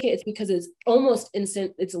high ticket. It's because it's almost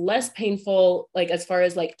instant. It's less painful, like as far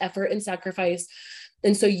as like effort and sacrifice.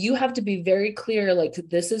 And so you have to be very clear, like,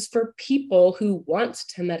 this is for people who want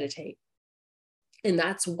to meditate. And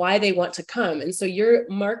that's why they want to come. And so you're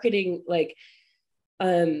marketing, like,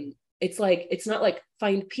 it's like, it's not like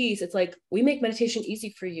find peace. It's like, we make meditation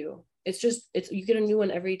easy for you. You get a new one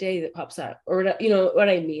every day that pops up, or, you know what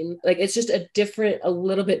I mean? Like, it's just a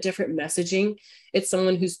little bit different messaging. It's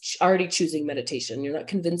someone who's already choosing meditation. You're not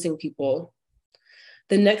convincing people.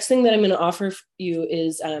 The next thing that I'm going to offer you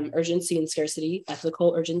is urgency and scarcity,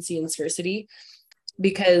 ethical urgency and scarcity,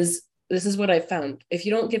 because this is what I found. If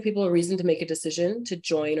you don't give people a reason to make a decision to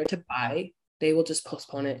join or to buy, they will just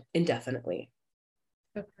postpone it indefinitely.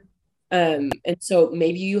 Okay. And so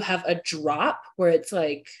maybe you have a drop where it's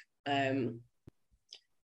like, do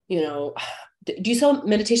you sell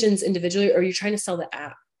meditations individually, or are you trying to sell the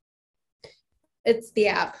app? It's the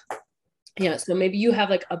app. Yeah. So maybe you have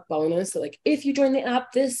like a bonus that, like, if you join the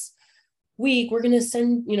app this week, we're going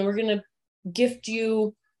to gift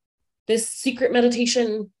you this secret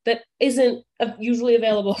meditation that isn't usually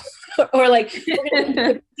available, or like, we're going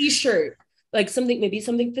to a t-shirt, like something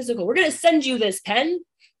physical. We're going to send you this pen.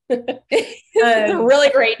 Really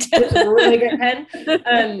great. Really great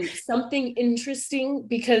pen. Something interesting,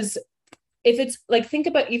 because if it's like, think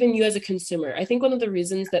about even you as a consumer. I think one of the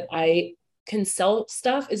reasons that I can sell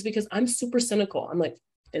stuff is because I'm super cynical. I'm like,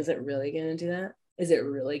 is it really going to do that? Is it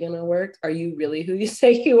really going to work? Are you really who you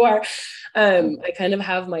say you are? I kind of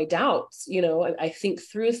have my doubts, I think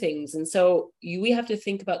through things. And so we have to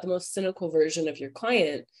think about the most cynical version of your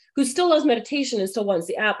client, who still loves meditation and still wants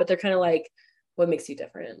the app, but they're kind of like, what makes you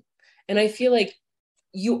different? And I feel like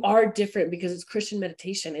you are different because it's Christian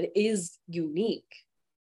meditation. It is unique.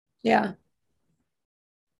 Yeah.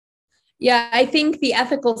 Yeah. I think the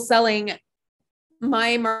ethical selling,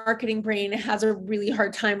 my marketing brain has a really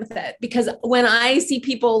hard time with it, because when I see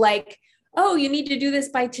people like, oh, you need to do this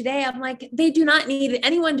by today, I'm like, they do not need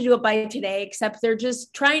anyone to do it by today, except they're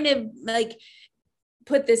just trying to like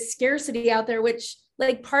put this scarcity out there, which,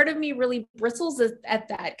 like, part of me really bristles at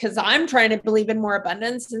that, because I'm trying to believe in more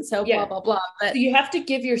abundance. And so blah, blah, blah. But you have to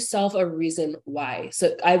give yourself a reason why.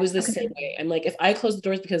 So I was the same way. I'm like, if I close the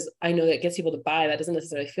doors because I know that gets people to buy, that doesn't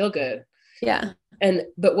necessarily feel good. Yeah.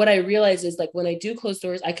 But what I realized is, like, when I do close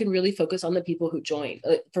doors, I can really focus on the people who join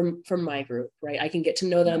from my group, right? I can get to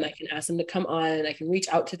know them. I can ask them to come on. I can reach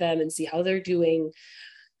out to them and see how they're doing.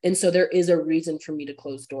 And so there is a reason for me to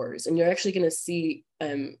close doors. And you're actually going to see,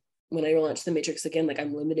 when I launch the Matrix again, like,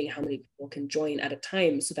 I'm limiting how many people can join at a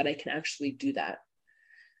time so that I can actually do that.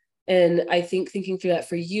 And I think thinking through that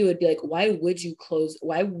for you, it'd be like, why would you close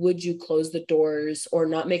the doors or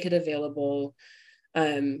not make it available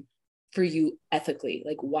for you ethically?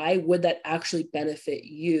 Like, why would that actually benefit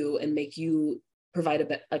you and make you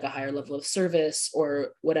provide a higher level of service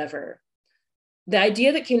or whatever? The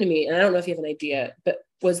idea that came to me, and I don't know if you have an idea, but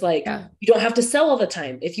was like, you don't have to sell all the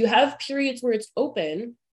time. If you have periods where it's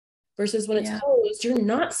open versus when it's closed, you're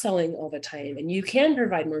not selling all the time, and you can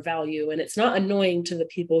provide more value, and it's not annoying to the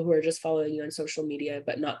people who are just following you on social media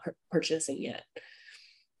but not purchasing yet.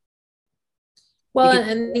 Well,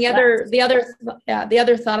 and the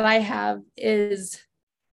other thought I have is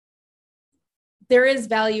there is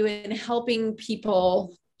value in helping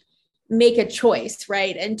people make a choice,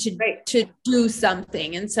 right? And to do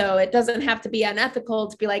something. And so it doesn't have to be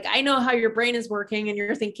unethical to be like, I know how your brain is working and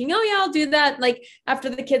you're thinking, oh yeah, I'll do that, like, after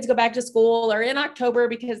the kids go back to school or in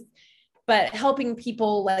October, but helping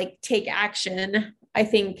people like take action, I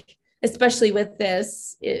think, especially with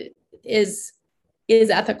this, is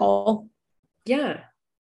ethical. Yeah.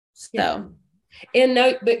 So, and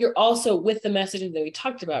now, but you're also, with the messaging that we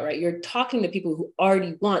talked about, right? You're talking to people who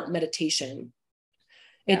already want meditation.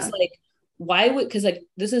 It's like, why would, because like,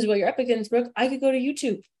 this is what you're up against, Brooke. I could go to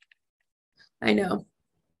YouTube I know.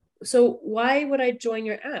 So why would I join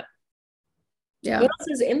your app? Yeah. What else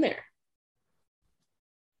is in there?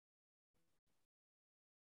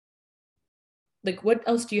 Like, what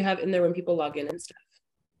else do you have in there when people log in and stuff?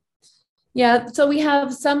 Yeah. So we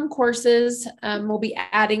have some courses. We'll be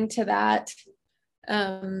adding to that.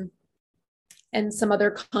 And some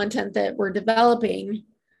other content that we're developing.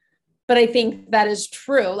 But I think that is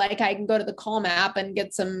true. Like I can go to the Calm app and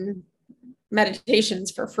get some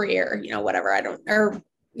meditations for free or, you know, whatever. Or,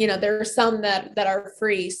 you know, there are some that are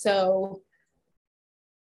free. So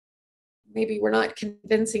maybe we're not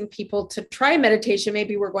convincing people to try meditation.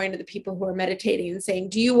 Maybe we're going to the people who are meditating and saying,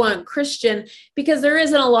 do you want Christian? Because there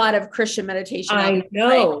isn't a lot of Christian meditation. I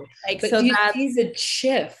know. Like, but so do you that's see the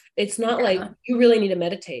shift? It's not Yeah. like you really need to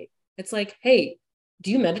meditate. It's like, hey,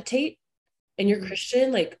 do you meditate? And you're Mhm.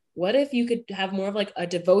 Christian? Like, what if you could have more of like a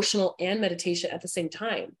devotional and meditation at the same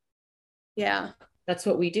time? Yeah. That's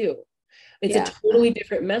what we do. It's Yeah. a totally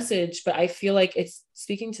different message, but I feel like it's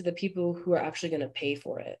speaking to the people who are actually going to pay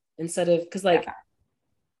for it instead of, because like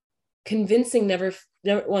convincing never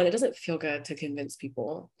one, it doesn't feel good to convince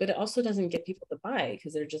people, but it also doesn't get people to buy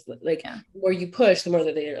because they're just like, Yeah. the more you push, the more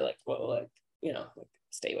that they're like, well, like, you know, like,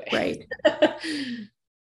 stay away. Right.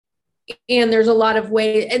 And there's a lot of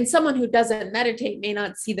ways, and someone who doesn't meditate may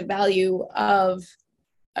not see the value of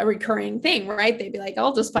a recurring thing, right? They'd be like,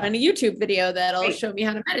 I'll just find a YouTube video that'll Right. show me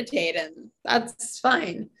how to meditate, and that's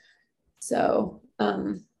fine. So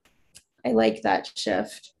I like that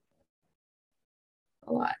shift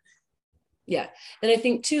a lot. Yeah. And I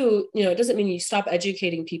think too, you know, it doesn't mean you stop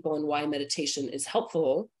educating people on why meditation is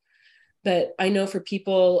helpful, but I know for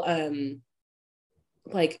people,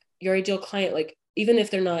 like your ideal client, like even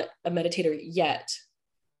if they're not a meditator yet,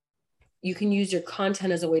 you can use your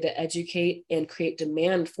content as a way to educate and create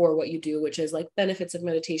demand for what you do, which is like benefits of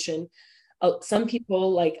meditation. Some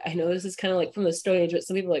people, like, I know this is kind of like from the Stone Age, but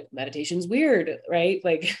some people like meditation's weird, right?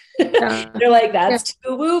 Like they're like, that's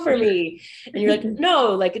too woo for me. And you're like,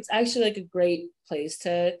 no, like it's actually like a great place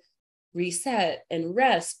to reset and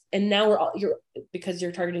rest. And now because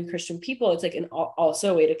you're targeting Christian people, it's like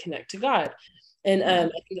also a way to connect to God. And I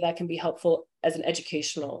think that can be helpful as an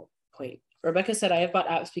educational point. Rebecca said, I have bought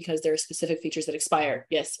apps because there are specific features that expire.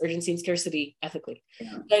 Yes, urgency and scarcity, ethically.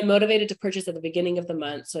 Yeah. I'm motivated to purchase at the beginning of the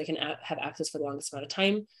month so I can have access for the longest amount of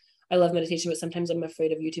time. I love meditation, but sometimes I'm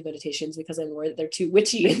afraid of YouTube meditations because I'm worried that they're too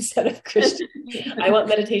witchy instead of Christian. I want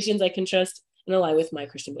meditations I can trust and align with my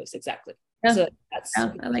Christian beliefs. Exactly. Yeah. So that's,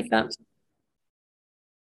 yeah, I like that.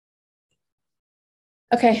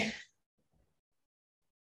 Okay.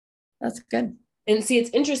 That's good. And see, it's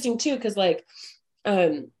interesting too, because like,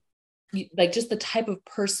 like just the type of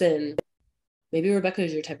person, maybe Rebecca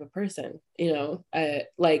is your type of person, you know,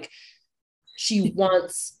 like she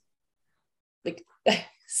wants like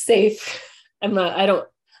safe. I don't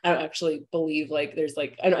actually believe like there's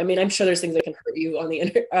like, I mean, I'm sure there's things that can hurt you on the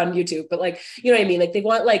internet, on YouTube, but like, you know what I mean? Like they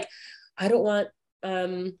want like, I don't want,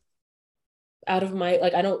 out of my,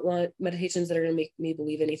 like, I don't want meditations that are going to make me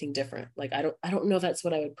believe anything different. Like, I don't know if that's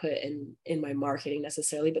what I would put in my marketing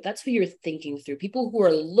necessarily, but that's who you're thinking through. People who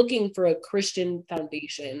are looking for a Christian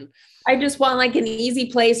foundation. I just want like an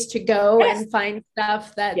easy place to go and find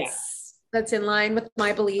stuff that's in line with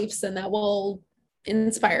my beliefs and that will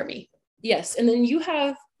inspire me. Yes. And then you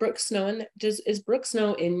have Brooke Snow, and is Brooke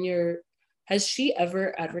Snow in your, has she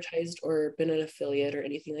ever advertised or been an affiliate or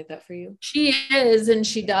anything like that for you? She is, and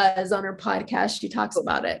she does on her podcast. She talks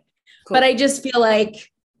about it. Cool. But I just feel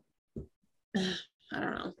like, I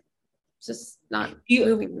don't know, it's just not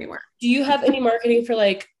moving anywhere. Do you have any marketing for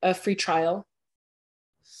like a free trial?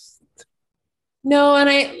 No, and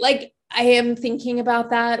I am thinking about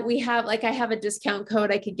that. I have a discount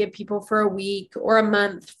code I could give people for a week or a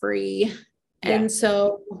month free. Yeah. And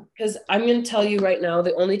so, because I'm going to tell you right now,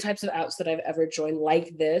 the only types of apps that I've ever joined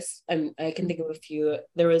like this, I can think of a few.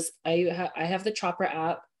 There was, I have the Chopper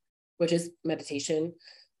app, which is meditation.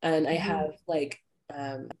 And I have like,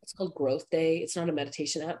 it's called Growth Day. It's not a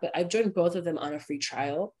meditation app, but I've joined both of them on a free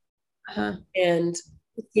trial. And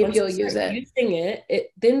if you'll use it, using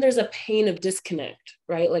it, then there's a pain of disconnect,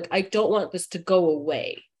 right? Like, I don't want this to go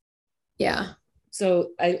away. Yeah. So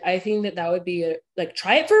I think that would be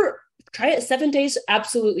try it 7 days,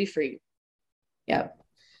 absolutely free. Yep.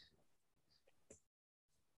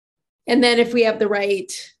 And then if we have the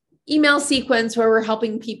right email sequence where we're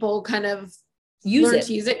helping people kind of use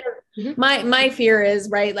it. Mm-hmm. My fear is,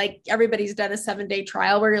 right, like everybody's done a 7-day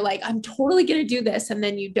trial where you're like, I'm totally going to do this. And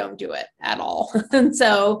then you don't do it at all. And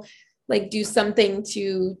so like do something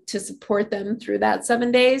to support them through that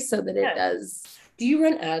 7 days so that it does. Do you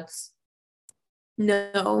run ads?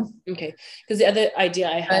 No. Okay. Because the other idea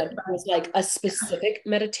I had was like a specific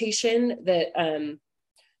meditation that,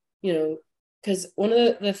 you know, because one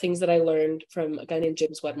of the things that I learned from a guy named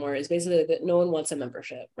James Wedmore is basically that no one wants a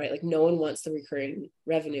membership, right? Like no one wants the recurring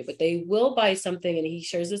revenue, but they will buy something. And he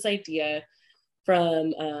shares this idea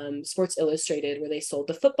from Sports Illustrated where they sold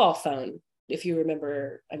the football phone. If you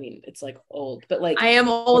remember, I mean, it's like old, but like I am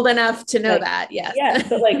old enough to know that. Yes. Yeah.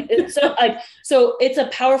 But like, so it's a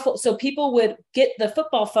powerful, so people would get the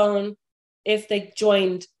football phone if they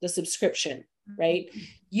joined the subscription, right?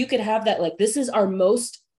 You could have that, like, this is our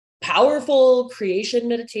most powerful creation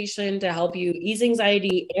meditation to help you ease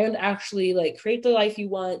anxiety and actually like create the life you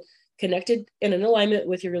want, connected and in alignment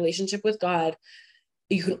with your relationship with God.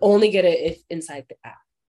 You can only get it if inside the app.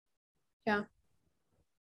 Yeah.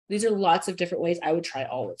 These are lots of different ways. I would try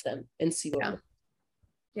all of them and see what works.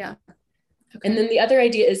 Yeah. Okay. And then the other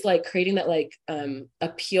idea is like creating that like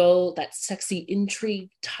appeal, that sexy intrigue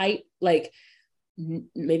type, like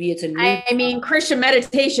maybe it's a new, I mean, Christian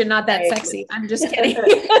meditation, not that sexy. I'm just kidding.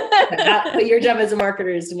 But your job as a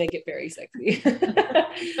marketer is to make it very sexy.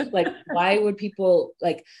 Like, why would people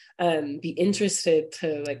like be interested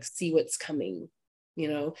to like see what's coming, you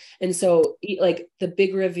know? And so like the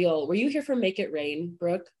big reveal, were you here for Make It Rain,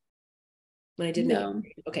 Brooke? When I did No.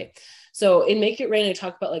 Okay. So in Make It Rain, I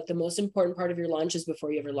talk about like the most important part of your launch is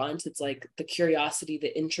before you ever launch. It's like the curiosity,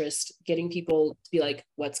 the interest, getting people to be like,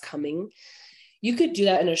 what's coming? You could do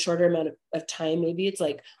that in a shorter amount of time. Maybe it's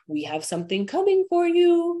like, we have something coming for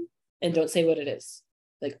you, and don't say what it is.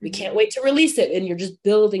 Like, we can't wait to release it, and you're just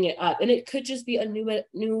building it up. And it could just be a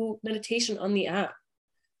new meditation on the app.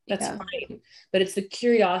 That's fine. But it's the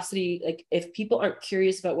curiosity. Like, if people aren't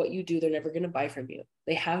curious about what you do, they're never going to buy from you.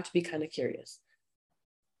 They have to be kind of curious.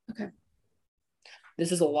 Okay.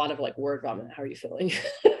 This is a lot of like word vomit. How are you feeling?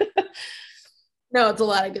 No, it's a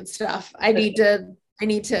lot of good stuff. I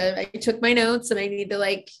took my notes and I need to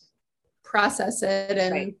like process it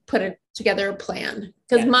and put it together a plan.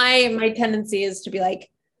 Because my tendency is to be like,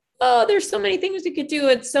 oh, there's so many things you could do.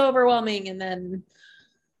 It's so overwhelming. And then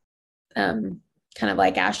kind of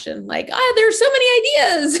like Ashton, like, there's so many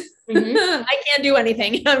ideas. I can't do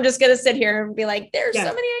anything. I'm just going to sit here and be like, there's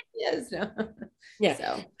so many ideas. No. Yeah.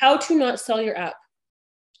 So how to not sell your app.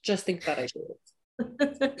 Just think about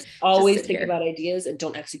ideas. Always think about ideas and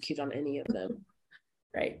don't execute on any of them.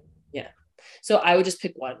 Right. Yeah. So I would just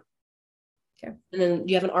pick one. Okay. And then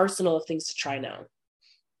you have an arsenal of things to try now.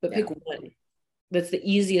 But pick one that's the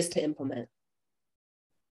easiest to implement.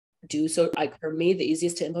 Like for me, the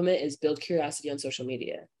easiest to implement is build curiosity on social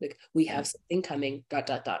media. Like, we have something coming, ...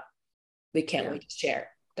 We can't wait to share, ...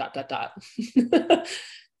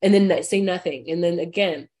 And then say nothing. And then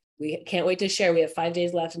again, we can't wait to share. We have 5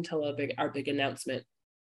 days left until our big announcement.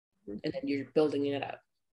 And then you're building it up.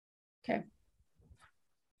 Okay.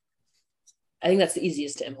 I think that's the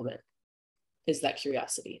easiest to implement, is that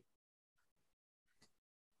curiosity.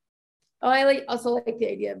 Oh, I also like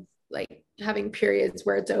the idea of like having periods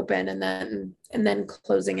where it's open and then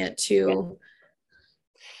closing it too.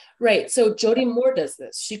 Right. So Jody Moore does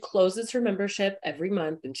this. She closes her membership every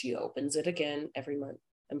month and she opens it again every month,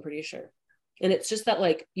 I'm pretty sure. And it's just that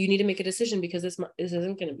like, you need to make a decision because this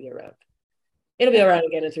isn't going to be around. It'll be around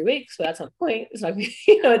again in 3 weeks, but that's not the point. It's not,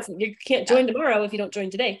 you can't join tomorrow if you don't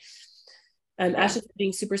join today. Ash is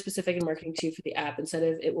being super specific in marketing too for the app. Instead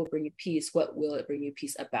of it will bring you peace, what will it bring you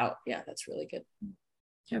peace about? Yeah, that's really good.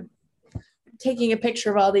 Yeah. Taking a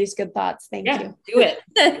picture of all these good thoughts. Thank you. Do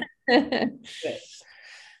it.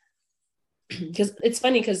 Because it's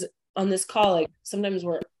funny because on this call, like sometimes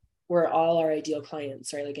we're all our ideal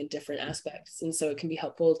clients, right? Like in different aspects. And so it can be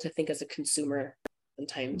helpful to think as a consumer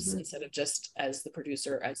sometimes instead of just as the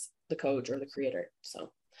producer, as the coach or the creator.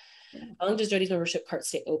 So how long does Jody's membership cart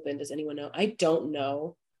stay open? Does anyone know? I don't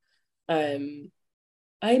know. I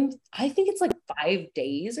think it's like 5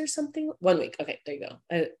 days or something. 1 week. Okay, there you go.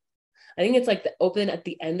 I think it's like the open at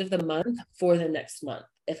the end of the month for the next month,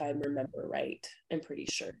 if I remember right. I'm pretty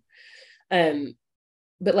sure.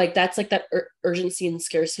 But like that's like that urgency and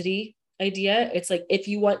scarcity idea. It's like if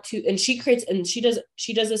you want to, and she does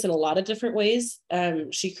this in a lot of different ways.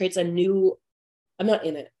 She creates a new, I'm not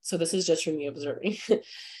in it, so this is just from me observing.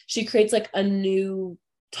 She creates like a new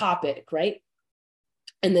topic, right?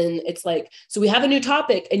 And then it's like, so we have a new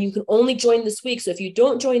topic and you can only join this week. So if you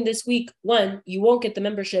don't join this week, 1, you won't get the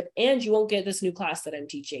membership and you won't get this new class that I'm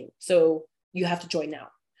teaching. So you have to join now.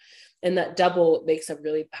 And that double makes a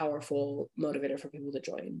really powerful motivator for people to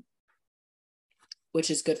join,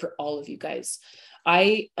 which is good for all of you guys.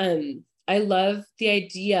 I love the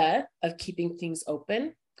idea of keeping things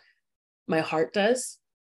open. My heart does.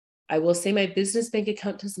 I will say my business bank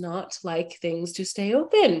account does not like things to stay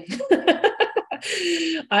open.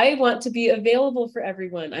 I want to be available for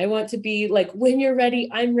everyone. I want to be like, when you're ready,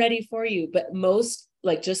 I'm ready for you. But most,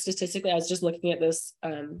 like, just statistically, I was just looking at this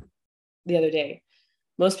the other day.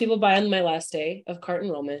 Most people buy on my last day of cart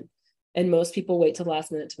enrollment, and most people wait till the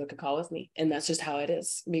last minute to book a call with me. And that's just how it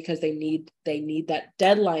is, because they need that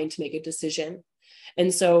deadline to make a decision.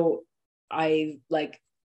 And so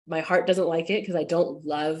my heart doesn't like it, because I don't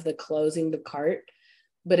love the closing the cart,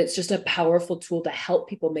 but it's just a powerful tool to help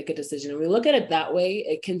people make a decision. And we look at it that way,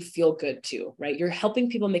 it can feel good too, right? You're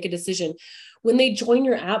helping people make a decision. When they join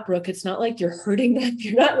your app, Brooke, it's not like you're hurting them.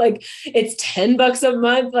 You're not like, it's $10 a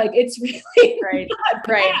month. Like, it's really right.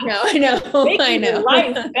 No, I know. Making their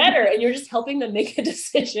life better. And you're just helping them make a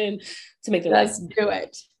decision to make their life do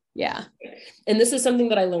it. Yeah. And this is something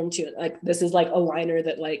that I learned too. Like, this is like a liner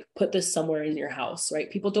that, like, put this somewhere in your house,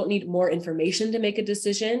 right? People don't need more information to make a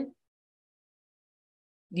decision.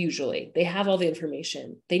 Usually they have all the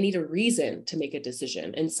information. They need a reason to make a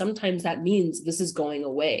decision. And sometimes that means this is going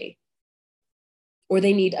away, or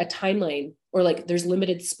they need a timeline, or like there's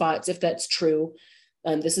limited spots. If that's true,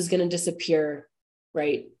 this is going to disappear.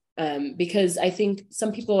 Right. Because I think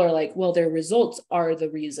some people are like, well, their results are the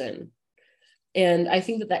reason. And I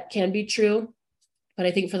think that can be true. But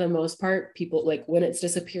I think for the most part, people, like, when it's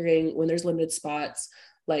disappearing, when there's limited spots,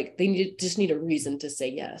 like, they just need a reason to say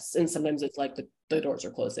yes. And sometimes it's like the doors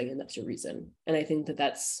are closing, and that's your reason. And I think that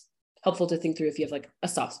that's helpful to think through if you have like a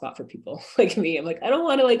soft spot for people like me. I'm like, I don't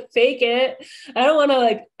want to like fake it. I don't want to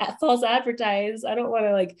like false advertise. I don't want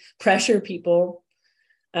to like pressure people.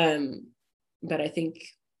 But I think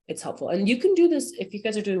it's helpful. And you can do this if you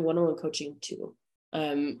guys are doing one-on-one coaching too.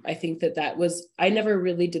 I think I never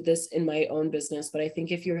really did this in my own business, but I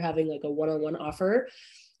think if you're having like a one-on-one offer,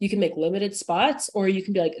 you can make limited spots, or you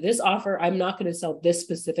can be like, this offer, I'm not going to sell this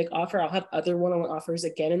specific offer. I'll have other one-on-one offers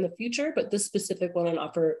again in the future, but this specific one-on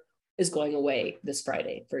offer is going away this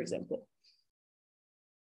Friday, for example.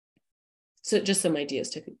 So just some ideas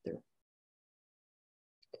to think through.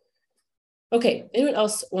 Okay, anyone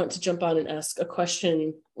else want to jump on and ask a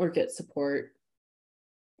question or get support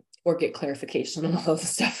or get clarification on all of the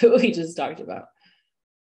stuff that we just talked about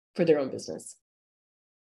for their own business?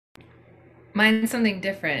 Mine's something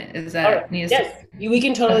different. Is that yes, we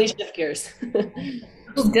can totally shift gears. It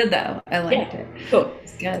was good though. I liked it. Cool.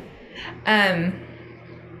 It's good. I've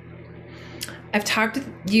talked to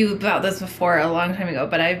you about this before a long time ago,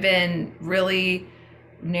 but I've been really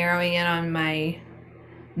narrowing in on my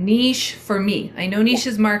niche for me. I know niche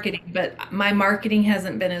is marketing, but my marketing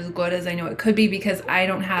hasn't been as good as I know it could be because I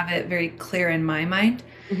don't have it very clear in my mind.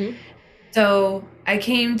 Mm-hmm. So I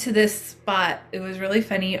came to this spot. It was really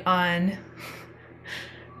funny on,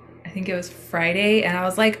 I think it was Friday. And I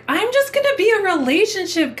was like, I'm just going to be a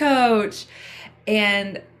relationship coach.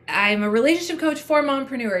 And I'm a relationship coach for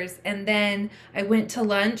mompreneurs. And then I went to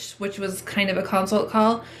lunch, which was kind of a consult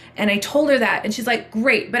call. And I told her that. And she's like,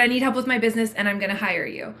 great, but I need help with my business and I'm going to hire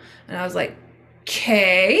you. And I was like,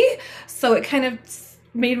 okay. So it kind of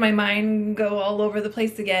made my mind go all over the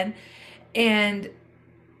place again. And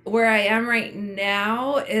where I am right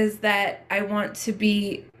now is that I want to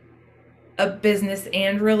be a business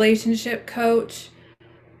and relationship coach.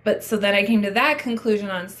 But so then I came to that conclusion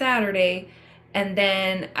on Saturday. And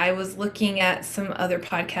then I was looking at some other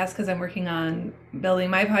podcasts because I'm working on building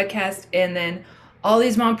my podcast. And then all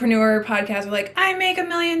these mompreneur podcasts were like, I make $1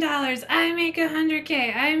 million. I make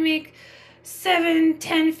 100K. I make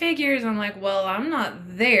 7-10 figures. I'm like, well, I'm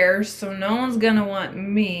not there. So no one's going to want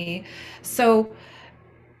me. So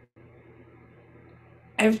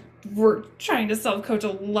we're trying to self-coach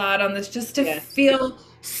a lot on this just to feel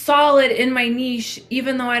solid in my niche,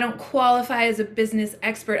 even though I don't qualify as a business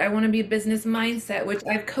expert. I want to be a business mindset, which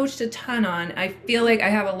I've coached a ton on. I feel like I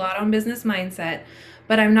have a lot on business mindset,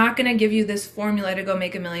 but I'm not going to give you this formula to go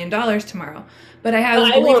make $1 million tomorrow. But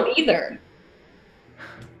I won't either.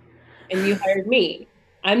 And you hired me.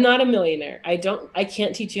 I'm not a millionaire. I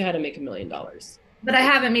can't teach you how to make $1 million. But I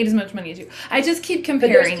haven't made as much money as you. I just keep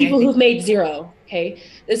comparing. But there's people who've made zero. Okay.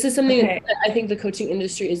 This is something that I think the coaching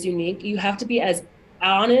industry is unique. You have to be as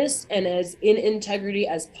honest and as in integrity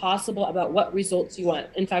as possible about what results you want.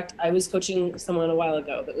 In fact, I was coaching someone a while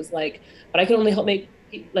ago that was like, but I can only help make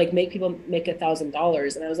people make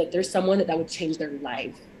 $1,000. And I was like, there's someone that would change their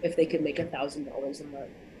life if they could make $1,000 a month.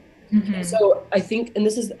 Mm-hmm. So I think, and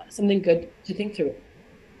this is something good to think through.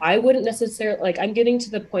 I wouldn't necessarily, I'm getting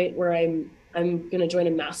to the point where I'm going to join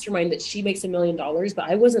a mastermind that she makes $1 million, but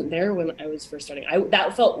I wasn't there when I was first starting.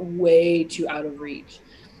 That felt way too out of reach.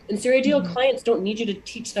 And so your ideal clients don't need you to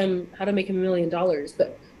teach them how to make $1 million,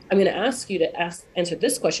 but I'm going to ask you to answer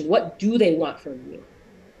this question. What do they want from you?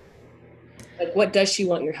 Like, what does she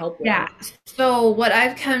want your help with? Yeah. So what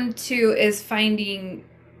I've come to is feeling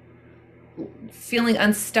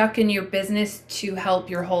unstuck in your business to help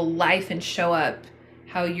your whole life and show up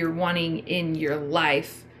how you're wanting in your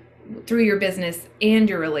life through your business and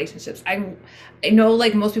your relationships. I know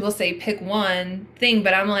like most people say pick one thing,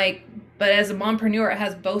 but I'm like, but as a mompreneur, it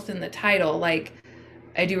has both in the title. Like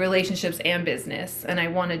I do relationships and business, and I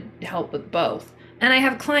want to help with both. And I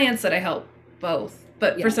have clients that I help both,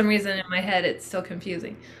 but for some reason in my head, it's still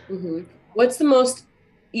confusing. Mm-hmm. What's the most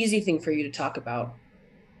easy thing for you to talk about?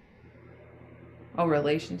 Oh,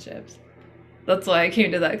 relationships. That's why I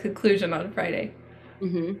came to that conclusion on Friday.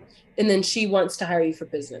 Mm-hmm. And then she wants to hire you for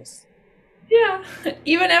business. Yeah.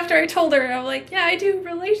 Even after I told her, I'm like, yeah, I do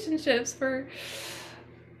relationships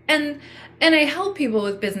and I help people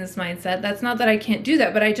with business mindset. That's not that I can't do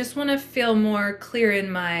that, but I just want to feel more clear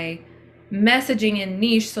in my messaging and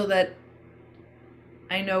niche so that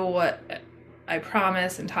I know what I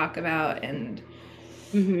promise and talk about and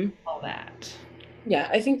all that. Yeah,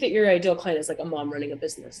 I think that your ideal client is like a mom running a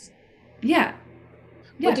business. Yeah.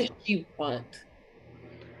 What does she want?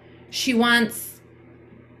 She wants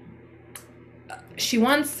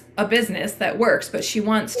a business that works, but she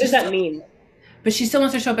wants What does that mean? But she still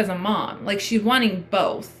wants to show up as a mom. Like she's wanting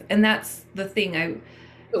both. And that's the thing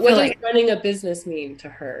But what does running a business mean to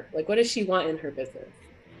her? Like what does she want in her business?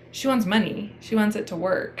 She wants money. She wants it to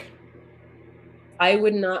work. I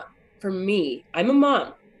would not, for me, I'm a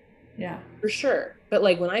mom. Yeah. For sure. But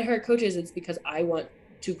like when I hire coaches, it's because I want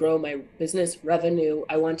to grow my business revenue.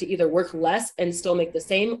 I want to either work less and still make the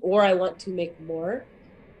same, or I want to make more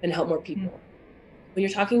and help more people. Mm-hmm. When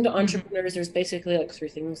you're talking to entrepreneurs, there's basically like three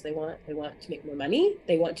things they want. They want to make more money,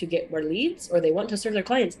 they want to get more leads, or they want to serve their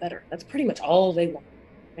clients better. That's pretty much all they want,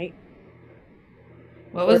 right?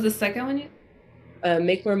 What was the second one?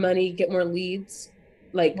 Make more money, get more leads,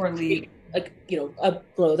 like more leads. Like,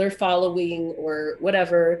 grow their following or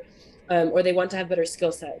whatever. Or they want to have better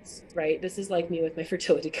skill sets, right? This is like me with my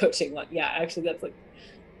fertility coaching. Yeah, actually that's like,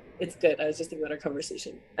 it's good. I was just thinking about our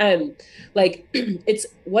conversation. Like it's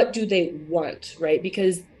what do they want, right?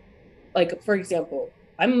 Because like, for example,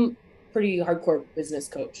 I'm pretty hardcore business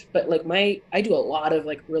coach, but like I do a lot of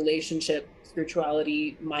like relationship,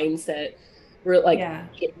 spirituality, mindset,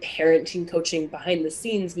 parenting coaching behind the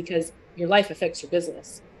scenes because your life affects your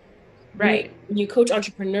business. Right. When you coach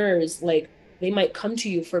entrepreneurs, like they might come to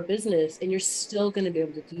you for business and you're still going to be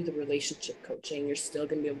able to do the relationship coaching. You're still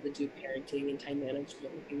going to be able to do parenting and time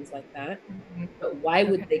management and things like that. Mm-hmm. But why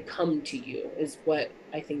would they come to you is what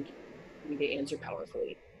I think you need to answer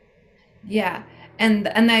powerfully. Yeah. And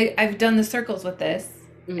I've done the circles with this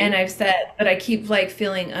and I've said that I keep like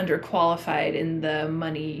feeling underqualified in the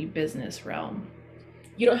money business realm.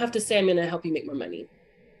 You don't have to say, I'm going to help you make more money.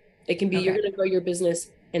 It can be, you're going to grow your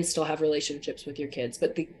business and still have relationships with your kids.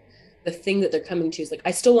 But the thing that they're coming to is like,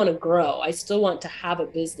 I still want to grow. I still want to have a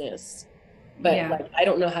business, but like, I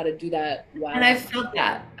don't know how to do that. Wow. And I felt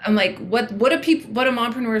that. I'm like, what do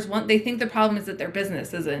mompreneurs want? They think the problem is that their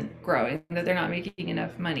business isn't growing, that they're not making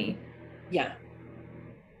enough money. Yeah.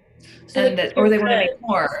 So and or they want to make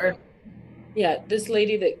more. Yeah. This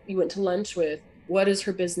lady that you went to lunch with, what is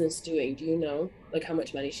her business doing? Do you know like how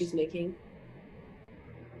much money she's making?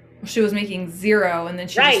 She was making zero, and then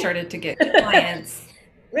she just started to get clients.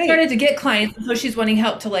 Started to get clients, and so she's wanting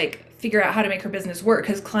help to like figure out how to make her business work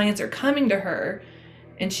because clients are coming to her,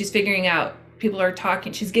 and she's figuring out people are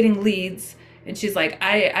talking. She's getting leads, and she's like,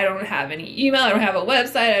 I don't have any email, I don't have a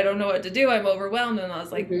website, I don't know what to do, I'm overwhelmed. And I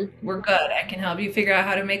was like, we're good. I can help you figure out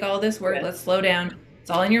how to make all this work. Let's slow down.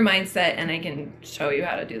 It's all in your mindset, and I can show you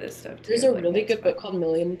how to do this stuff too. There's a really good book called $1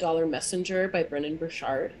 Million Messenger by Brendon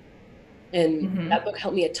Burchard. And that book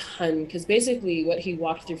helped me a ton because basically what he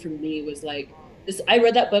walked through for me was like this. I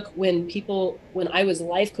read that book when I was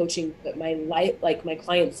life coaching, but my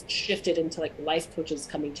clients shifted into like life coaches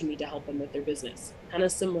coming to me to help them with their business, kind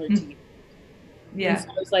of similar to you. Yeah.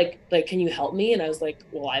 So I was like, can you help me? And I was like,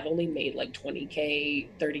 well, I've only made like 20K,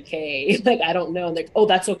 30K. Like, I don't know. And like, oh,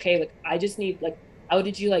 that's okay. Like, I just need like, how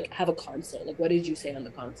did you like have a consult? Like, what did you say on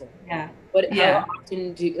the consult? Yeah. How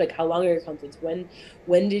often how long are your consults? When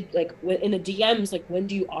in the DMs, like, when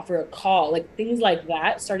do you offer a call? Like things like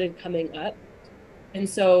that started coming up. And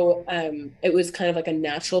so it was kind of like a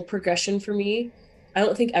natural progression for me. I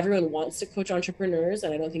don't think everyone wants to coach entrepreneurs,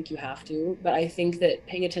 and I don't think you have to, but I think that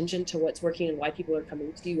paying attention to what's working and why people are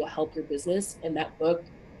coming to you will help your business. And that book,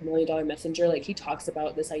 $1 Million Messenger, like he talks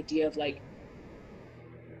about this idea of like,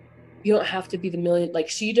 you don't have to be the million,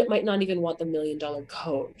 like might not even want the $1 million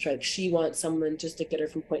coach, right? She wants someone just to get her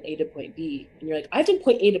from point A to point B. And you're like, I've done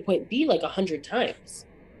point A to point B like 100 times.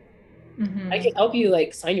 I can help you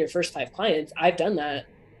like sign your first 5 clients. I've done that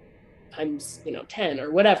times, 10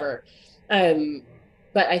 or whatever.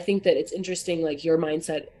 But I think that it's interesting, like your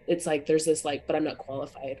mindset, it's like, there's this like, but I'm not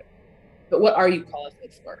qualified. But what are you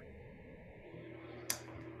qualified for?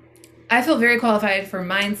 I feel very qualified for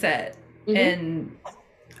mindset and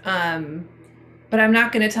but I'm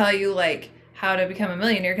not going to tell you like how to become a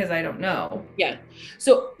millionaire because I don't know. Yeah.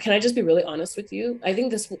 So can I just be really honest with you? I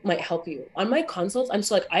think this might help you. On my consults, I'm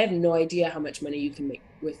just like, I have no idea how much money you can make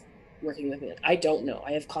with working with me. Like, I don't know.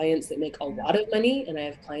 I have clients that make a lot of money and I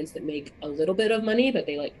have clients that make a little bit of money, but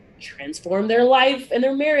they like transform their life and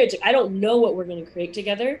their marriage. I don't know what we're going to create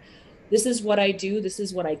together. This is what I do. This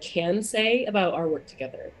is what I can say about our work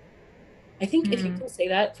together. I think if you can say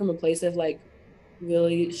that from a place of like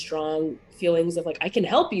really strong feelings of like, I can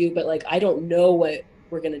help you, but like, I don't know what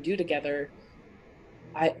we're going to do together.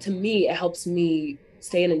 To me, it helps me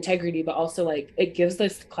stay in integrity, but also like it gives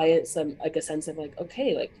this client some like a sense of like,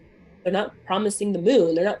 okay, like they're not promising the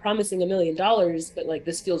moon. They're not promising $1 million, but like,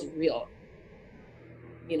 this feels real,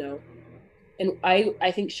 And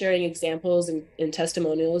I think sharing examples and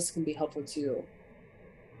testimonials can be helpful too.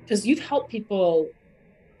 Because you've helped people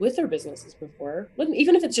with their businesses before,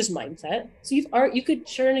 even if it's just mindset. So you could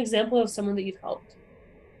share an example of someone that you've helped.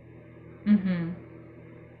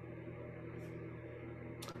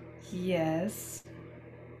 Yes.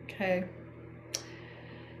 Okay.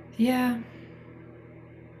 Yeah.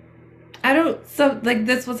 So like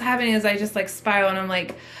this what's happening is I just like spiral and I'm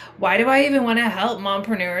like, why do I even want to help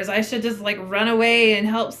mompreneurs? I should just like run away and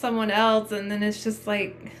help someone else. And then it's just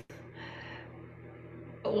like,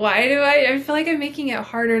 why do I feel like I'm making it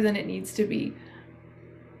harder than it needs to be.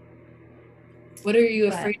 What are you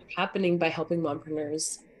afraid of happening by helping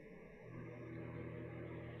mompreneurs?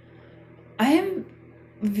 I am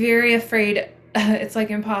very afraid. It's like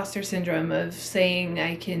imposter syndrome of saying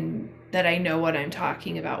that I know what I'm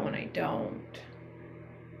talking about when I don't.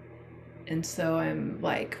 And so I'm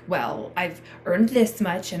like, well, I've earned this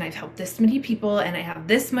much and I've helped this many people and I have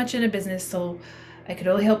this much in a business. So I could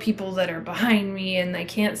only help people that are behind me and I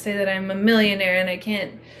can't say that I'm a millionaire and I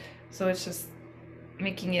can't. So it's just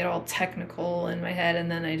making it all technical in my head. And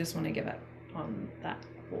then I just want to give up on that.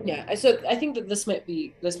 Yeah. So I think that this might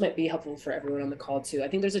be helpful for everyone on the call too. I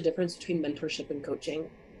think there's a difference between mentorship and coaching.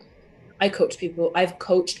 I've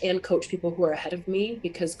coached and coach people who are ahead of me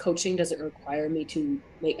because coaching doesn't require me to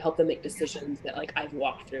help them make decisions that like I've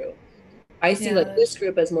walked through. I see like this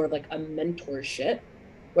group as more of like a mentorship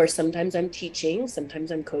where sometimes I'm teaching,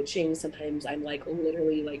 sometimes I'm coaching, sometimes I'm like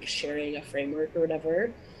literally like sharing a framework or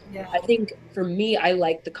whatever. Yeah. I think for me, I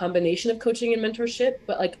like the combination of coaching and mentorship,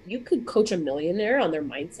 but like you could coach a millionaire on their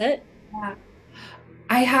mindset. Yeah.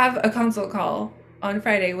 I have a consult call on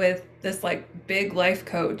Friday with this like big life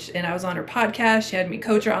coach and I was on her podcast. She had me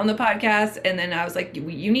coach her on the podcast. And then I was like,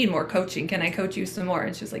 you need more coaching. Can I coach you some more?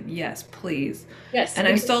 And she's like, yes, please. Yes. And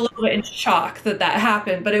I'm still a little bit in shock that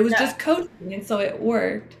happened, but it was just coaching. And so it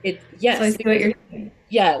worked. Yes. So I see what you're saying.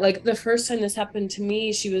 Yeah. Like the first time this happened to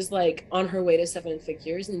me, she was like on her way to 7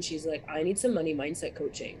 figures and she's like, I need some money mindset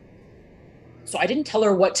coaching. So I didn't tell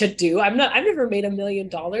her what to do. I've never made $1 million.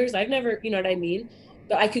 I've never, you know what I mean?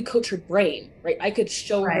 But I could coach her brain, right? I could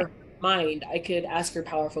show her mind. I could ask her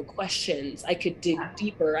powerful questions. I could dig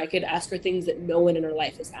deeper. I could ask her things that no one in her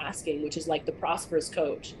life is asking, which is like the prosperous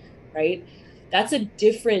coach, right? That's a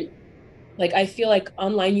different, like, I feel like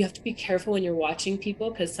online, you have to be careful when you're watching people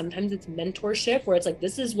because sometimes it's mentorship where it's like,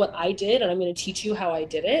 this is what I did and I'm going to teach you how I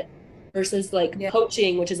did it versus like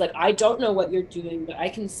coaching, which is like, I don't know what you're doing, but I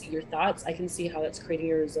can see your thoughts. I can see how that's creating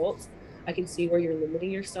your results. I can see where you're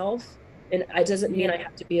limiting yourself. And it doesn't mean I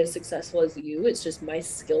have to be as successful as you. It's just my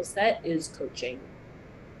skill set is coaching.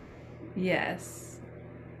 Yes.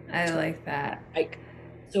 I like that.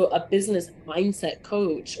 So a business mindset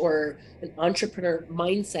coach or an entrepreneur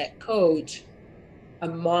mindset coach, a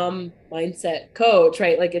mom mindset coach,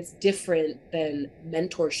 right? Like it's different than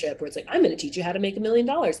mentorship where it's like, I'm going to teach you how to make $1 million.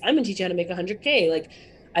 I'm going to teach you how to make 100K. Like,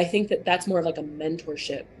 I think that that's more of like a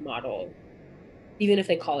mentorship model, even if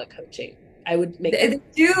they call it coaching. I would make they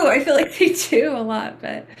do. I feel like they do a lot,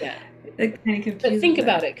 but yeah, it kind of confusing. But think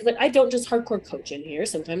about it, because like I don't just hardcore coach in here.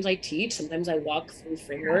 Sometimes I teach. Sometimes I walk through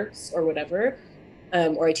frameworks or whatever,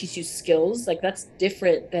 or I teach you skills. Like that's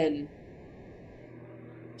different than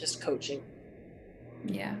just coaching.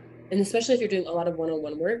 Yeah, and especially if you're doing a lot of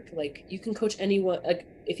one-on-one work, like you can coach anyone. Like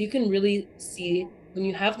if you can really see when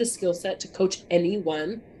you have the skill set to coach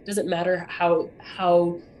anyone, doesn't matter how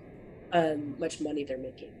much money they're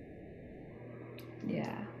making.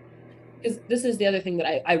 Yeah. Because this is the other thing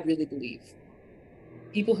that I really believe.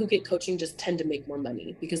 People who get coaching just tend to make more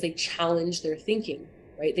money because they challenge their thinking,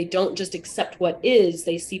 right? They don't just accept what is,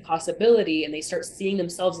 they see possibility and they start seeing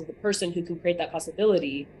themselves as the person who can create that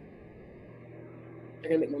possibility. They're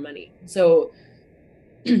gonna make more money. So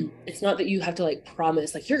it's not that you have to like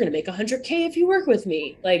promise like you're gonna make 100K if you work with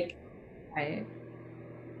me, like, Right.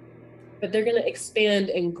 but they're gonna expand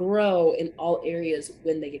and grow in all areas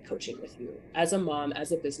when they get coaching with you, as a mom,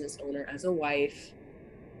 as a business owner, as a wife.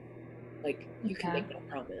 Like you can make that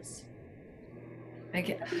promise.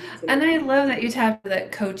 And I love that you tapped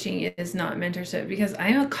that coaching is not mentorship, because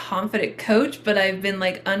I'm a confident coach, but I've been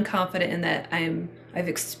like unconfident in that I've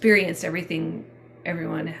experienced everything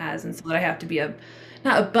everyone has, and so that I have to be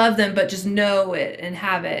not above them, but just know it and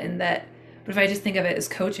have it, and that. But if I just think of it as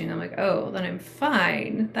coaching, I'm like, oh, then I'm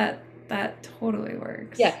fine. That totally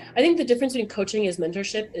works. Yeah, I think the difference between coaching is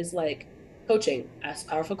mentorship is like coaching, ask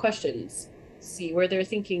powerful questions, see where their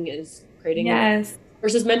thinking is creating. Yes.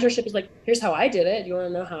 Versus mentorship is like, here's how I did it. You want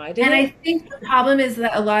to know how I did it? And I think the problem is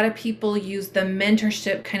that a lot of people use the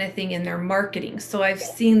mentorship kind of thing in their marketing. So I've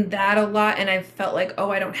seen that a lot, and I've felt like, oh,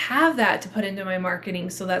 I don't have that to put into my marketing,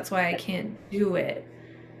 so that's why I can't do it.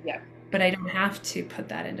 Yeah. But I don't have to put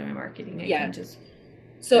that into my marketing. I can just.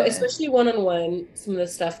 So especially one-on-one, some of the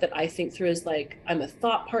stuff that I think through is like, I'm a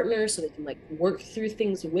thought partner, so they can like work through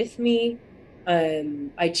things with me.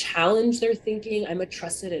 I challenge their thinking. I'm a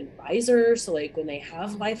trusted advisor. So like when they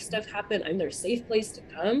have life stuff happen, I'm their safe place to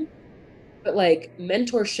come. But like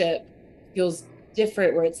mentorship feels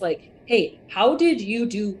different, where it's like, hey, how did you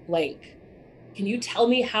do blank? Can you tell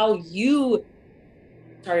me how you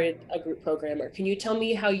started a group program, or can you tell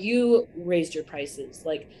me how you raised your prices?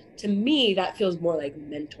 Like, to me, that feels more like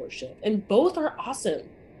mentorship, and both are awesome.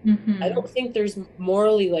 I don't think there's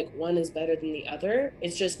morally like one is better than the other.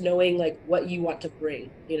 It's just knowing like what you want to bring,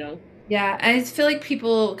 you know? Yeah, I feel like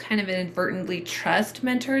people kind of inadvertently trust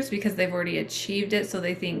mentors because they've already achieved it. So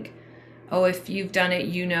they think, oh, if you've done it,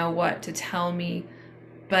 you know what to tell me.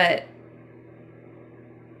 But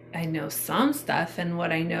I know some stuff, and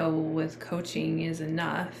what I know with coaching is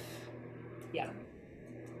enough. Yeah.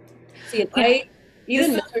 See,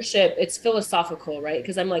 even mentorship, it's philosophical, right?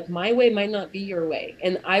 Because I'm like, my way might not be your way,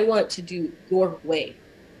 and I want to do your way.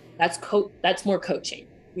 That's more coaching,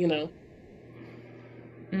 you know?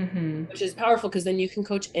 Which is powerful, because then you can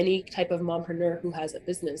coach any type of mompreneur who has a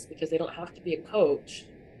business, because they don't have to be a coach.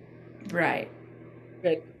 Right.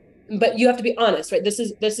 But you have to be honest, right? This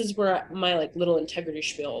is where my like little integrity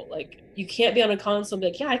spiel, like, you can't be on a console and be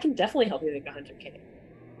like, yeah, I can definitely help you make 100K.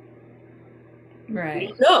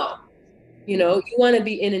 Right. No. You know, you want to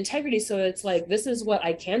be in integrity. So it's like, this is what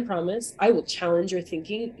I can promise. I will challenge your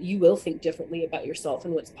thinking. You will think differently about yourself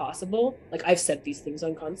and what's possible. Like, I've said these things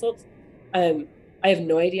on consults. I have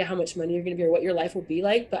no idea how much money you're going to be or what your life will be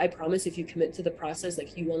like, but I promise if you commit to the process,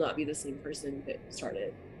 like, you will not be the same person that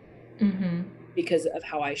started because of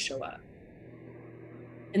how I show up.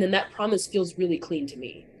 And then that promise feels really clean to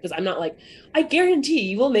me, because I'm not like, I guarantee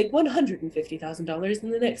you will make $150,000 in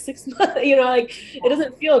the next 6 months. You know, like, it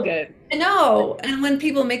doesn't feel good. No. And when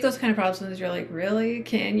people make those kind of promises, you're like, really?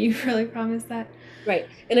 Can you really promise that? Right.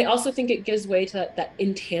 And I also think it gives way to that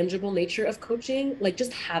intangible nature of coaching, like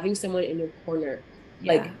just having someone in your corner.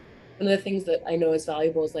 Yeah. Like, one of the things that I know is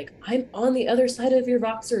valuable is like, I'm on the other side of your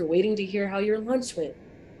Voxer waiting to hear how your launch went.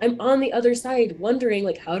 I'm on the other side wondering,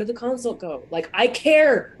 like, how did the consult go? Like, I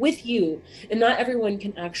care with you. And not everyone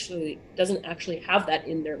doesn't actually have that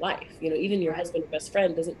in their life. You know, even your husband or best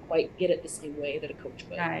friend doesn't quite get it the same way that a coach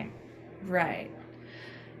would. Right.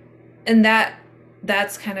 And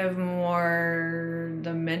that's kind of more the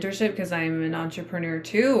mentorship, because I'm an entrepreneur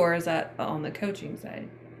too, or is that on the coaching side?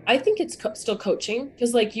 I think it's still coaching,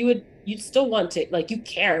 because like you'd still want to, like, you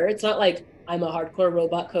care. It's not like, I'm a hardcore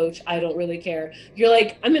robot coach, I don't really care. You're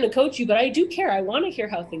like, I'm going to coach you, but I do care. I want to hear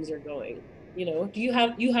how things are going. You know, do you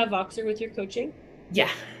have Voxer with your coaching? Yeah.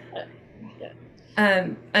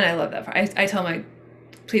 And I love that part. I tell my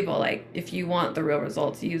people, like, if you want the real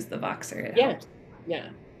results, use the Voxer.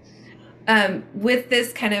 With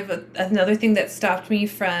this kind of another thing that stopped me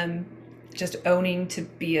from just owning to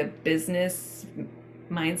be a business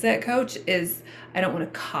mindset coach is I don't want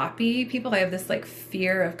to copy people. I have this like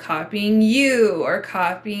fear of copying you, or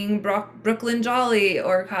copying Brooklyn Jolly,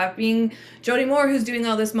 or copying Jody Moore, who's doing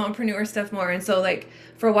all this mompreneur stuff more. And so like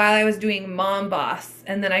for a while I was doing Mom Boss,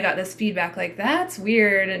 and then I got this feedback like, that's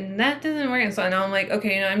weird and that doesn't work. And so now I'm like,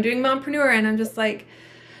 okay, you know, I'm doing mompreneur, and I'm just like,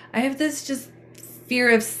 I have this just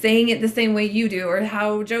fear of saying it the same way you do, or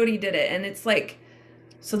how Jody did it. And it's like,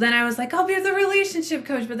 So then I was like, I'll be the relationship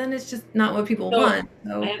coach, but then it's just not what people want.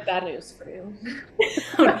 So. I have bad news for you.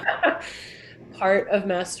 Part of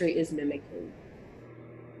mastery is mimicking.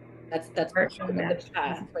 That's part of the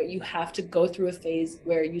path, right? You have to go through a phase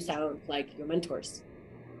where you sound like your mentors.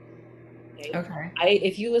 Okay.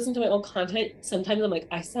 If you listen to my old content, sometimes I'm like,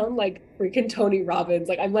 I sound like freaking Tony Robbins.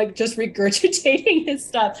 Like I'm like just regurgitating his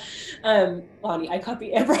stuff. Lonnie, I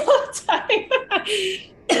copy Amber all the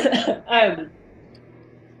time.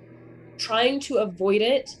 Trying to avoid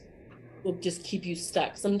it will just keep you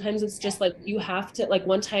stuck. Sometimes it's just like you have to, like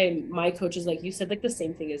one time my coach is like, you said like the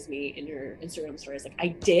same thing as me in your Instagram stories. Like I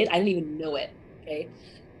didn't even know it. Okay.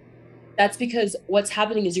 That's because what's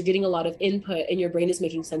happening is you're getting a lot of input and your brain is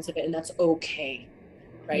making sense of it, and that's okay.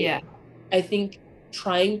 Right. Yeah. I think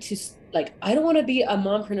trying to like, I don't want to be a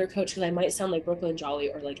mompreneur coach because I might sound like Brooklyn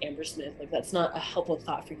Jolly or like Amber Smith. Like that's not a helpful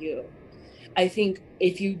thought for you. I think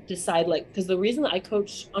if you decide like, because the reason that I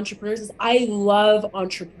coach entrepreneurs is I love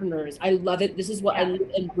entrepreneurs. I love it. This is what I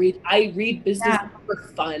live and breathe. I read business for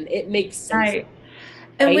fun. It makes sense. Right.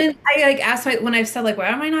 And when I like asked when I've said like, why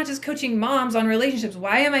am I not just coaching moms on relationships?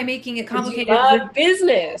 Why am I making it complicated? I love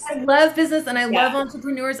business. I love business and I love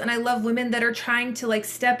entrepreneurs and I love women that are trying to like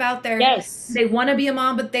step out there. Yes. They want to be a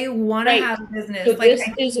mom, but they want to have a business. So like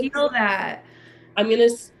I feel that. I'm going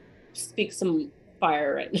to speak some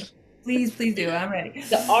fire right now. Please do. I'm ready.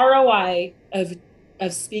 The ROI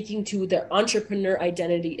of speaking to their entrepreneur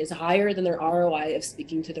identity is higher than their ROI of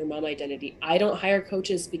speaking to their mom identity. I don't hire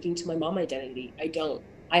coaches speaking to my mom identity. I don't.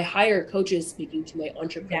 I hire coaches speaking to my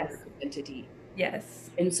entrepreneur identity. Yes.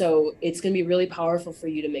 And so it's going to be really powerful for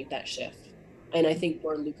you to make that shift. And I think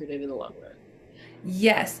more lucrative in the long run.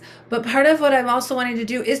 Yes. But part of what I'm also wanting to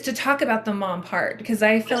do is to talk about the mom part, because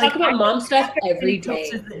I feel like I talk about mom stuff every day.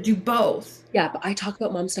 That do both. Yeah, but I talk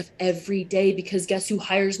about mom stuff every day because guess who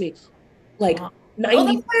hires me? Like 90%. That's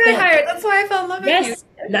why I hired. That's why I fell in love with you. Yes,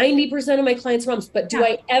 90% of my clients are moms. But do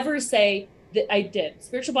I ever say that I did?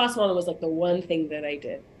 Spiritual Boss Mama was like the one thing that I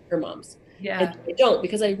did for moms. Yeah. And I don't,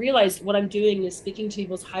 because I realized what I'm doing is speaking to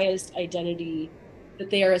people's highest identity that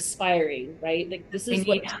they are aspiring, right? Like this is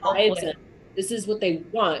what drives them. This is what they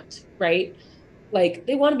want, right? Like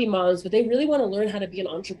they want to be moms, but they really want to learn how to be an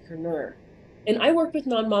entrepreneur. And I work with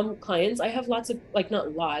non-mom clients. I have lots of, like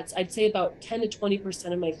not lots, I'd say about 10 to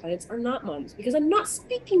 20% of my clients are not moms because I'm not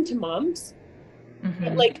speaking to moms. Mm-hmm.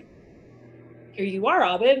 But like, here you are,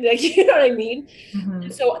 Abin, like, you know what I mean? Mm-hmm.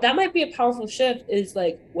 And so that might be a powerful shift is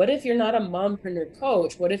like, what if you're not a mompreneur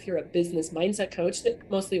coach? What if you're a business mindset coach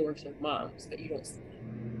that mostly works with moms, but you don't see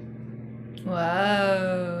it?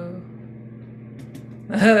 Whoa.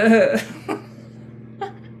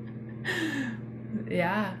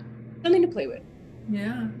 Yeah. Something to play with.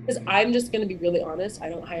 Yeah. Because I'm just going to be really honest. I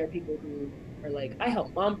don't hire people who are like, I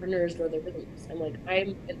help mompreneurs grow their business. I'm like,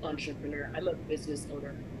 I'm an entrepreneur. I'm a business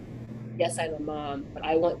owner. Yes, I'm a mom, but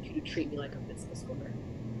I want you to treat me like a business owner.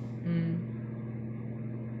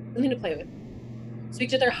 Something to play with. Speak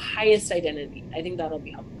to their highest identity. I think that'll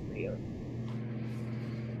be helpful for you.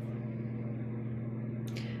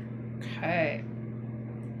 Okay.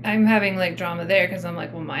 I'm having like drama there because I'm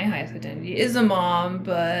like, well, my highest identity is a mom,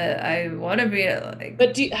 but I want to be like.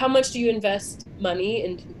 But how much do you invest money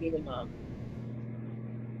into being a mom?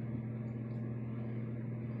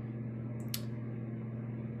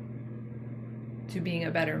 To being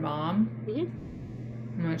a better mom?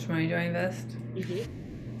 Mm-hmm. How much money do I invest?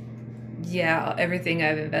 Mm-hmm. Yeah, everything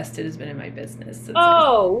I've invested has been in my business.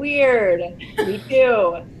 Oh, weird. Me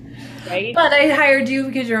too. Right? But I hired you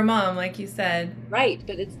because you're a mom, like you said. Right,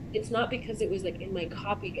 but it's not because it was like in my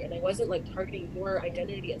copy and I wasn't like targeting your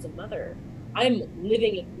identity as a mother. I'm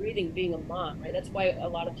living and breathing being a mom, right? That's why a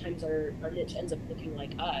lot of times our niche ends up looking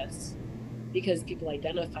like us, because people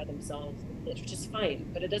identify themselves with niche, which is fine,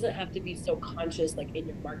 but it doesn't have to be so conscious like in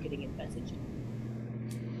your marketing and messaging.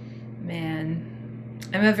 Man,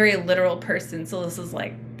 I'm a very literal person, so this is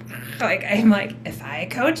like I'm like, if I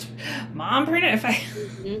coach mompreneur, if I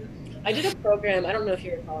I did a program, I don't know if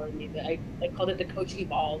you're following me, but I called it The Coach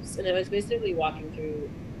Evolves, and I was basically walking through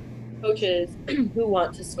coaches who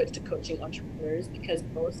want to switch to coaching entrepreneurs, because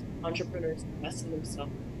most entrepreneurs invest in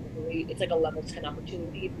themselves. It's like a level 10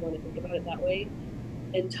 opportunity if you want to think about it that way.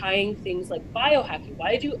 And tying things like biohacking.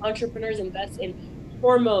 Why do entrepreneurs invest in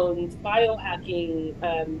hormones, biohacking,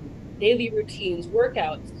 daily routines,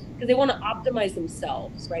 workouts? Because they want to optimize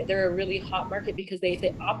themselves, right? They're a really hot market because if they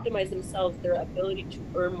optimize themselves, their ability to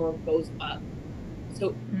earn more goes up.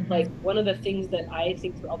 So like one of the things that I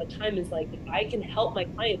think through all the time is like, if I can help my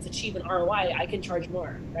clients achieve an ROI, I can charge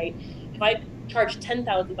more, right? If I charge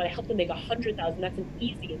 $10,000, but I help them make $100,000, that's an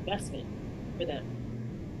easy investment for them.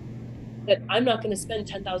 But I'm not going to spend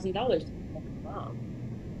 $10,000.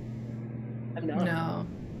 I'm not. No.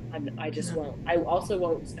 I just won't. I also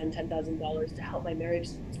won't spend $10,000 to help my marriage.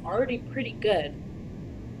 It's already pretty good.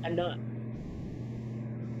 I'm not.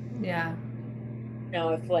 Yeah. Now,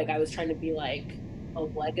 if like I was trying to be like a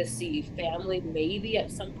legacy family, maybe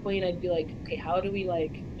at some point I'd be like, okay, how do we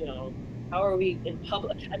like, you know, how are we in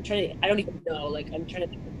public? I don't even know. Like, I'm trying to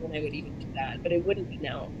think of when I would even do that, but it wouldn't be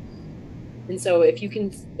now. And so if you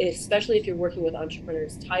can, especially if you're working with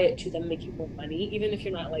entrepreneurs, tie it to them making more money, even if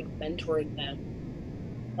you're not like mentoring them.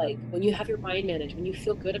 Like when you have your mind managed, when you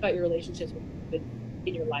feel good about your relationships with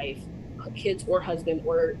in your life, kids or husband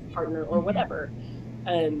or partner or whatever,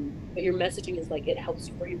 but your messaging is like, it helps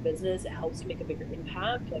you grow your business, it helps you make a bigger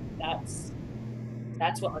impact. Like that's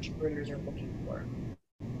what entrepreneurs are looking for.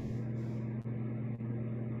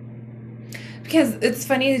 Because it's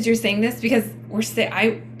funny that you're saying this, because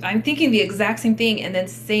I'm thinking the exact same thing and then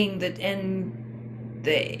saying that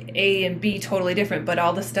the A and B totally different, but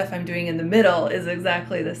all the stuff I'm doing in the middle is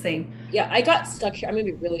exactly the same. Yeah, I got stuck here. I'm gonna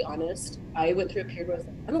be really honest. I went through a period where I was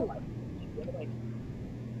like, I don't like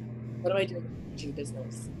what do I do in the coaching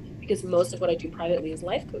business? Because most of what I do privately is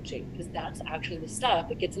life coaching, because that's actually the stuff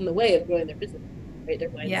that gets in the way of growing their business, right? Their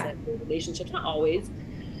mindset, their relationships, not always,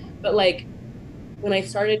 but like when I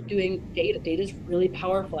started doing data is really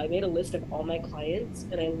powerful. I made a list of all my clients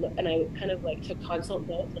and I kind of like took consult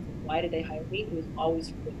notes of why did they hire me? It was always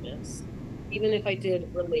for goodness. Even if I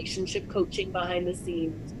did relationship coaching behind the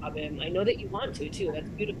scenes, I know that you want to too. That's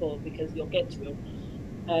beautiful because you'll get to.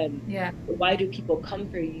 Why do people come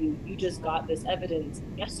for you? You just got this evidence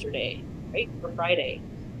yesterday, right? Or Friday.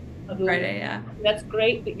 Friday, yeah. That's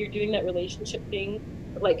great that you're doing that relationship thing.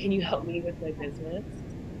 But like, can you help me with my business?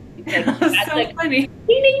 Like, that's so like, funny. Ding,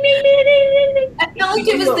 ding, ding, ding, ding, ding. I felt like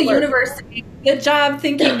it was the universe saying, good job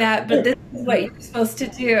thinking that, but this is what you're supposed to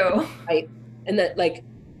do. Right. And that like,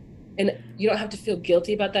 and you don't have to feel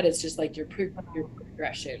guilty about that. It's just like your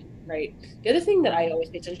progression, right? The other thing that I always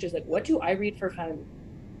pay attention to is like, what do I read for fun?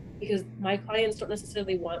 Because my clients don't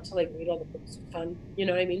necessarily want to like read all the books for fun. You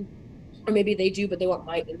know what I mean? Or maybe they do, but they want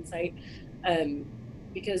my insight.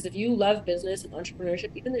 Because if you love business and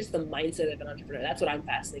entrepreneurship, even just the mindset of an entrepreneur, that's what I'm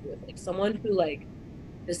fascinated with. Like someone who like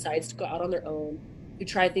decides to go out on their own, to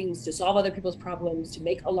try things, to solve other people's problems, to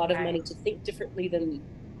make a lot of money, to think differently than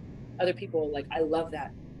other people. Like I love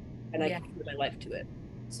that. And I can put my life to it.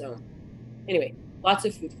 So anyway, lots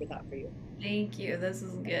of food for thought for you. Thank you. This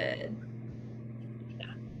is good. Yeah.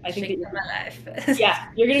 I think that my life. Yeah.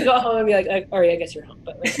 You're going to go home and be like, all right, I guess you're home.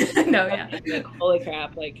 But like, no, yeah. Like, holy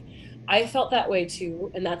crap. Like, I felt that way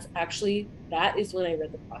too. And that is when I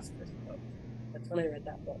read the Prosperous book. That's when I read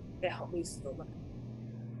that book. It helped me so much.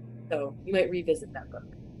 So you might revisit that book.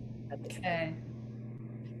 Okay.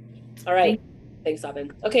 All right. Thanks,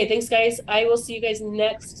 Aubin. Okay. Thanks, guys. I will see you guys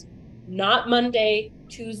not Monday,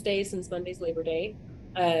 Tuesday, since Monday's Labor Day,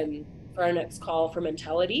 for our next call for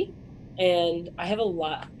Mentality. And I have a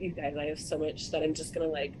lot, you guys, I have so much that I'm just going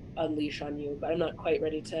to like unleash on you, but I'm not quite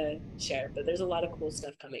ready to share, but there's a lot of cool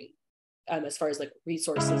stuff coming. As far as like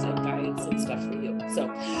resources and guides and stuff for you. So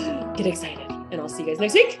get excited and I'll see you guys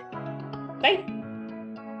next week. Bye.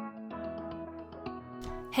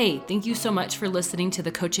 Hey, thank you so much for listening to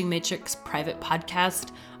the Coaching Matrix private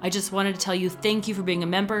podcast. I just wanted to tell you thank you for being a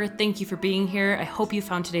member. Thank you for being here. I hope you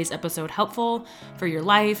found today's episode helpful for your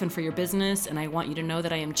life and for your business. And I want you to know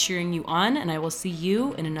that I am cheering you on and I will see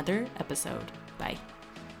you in another episode. Bye.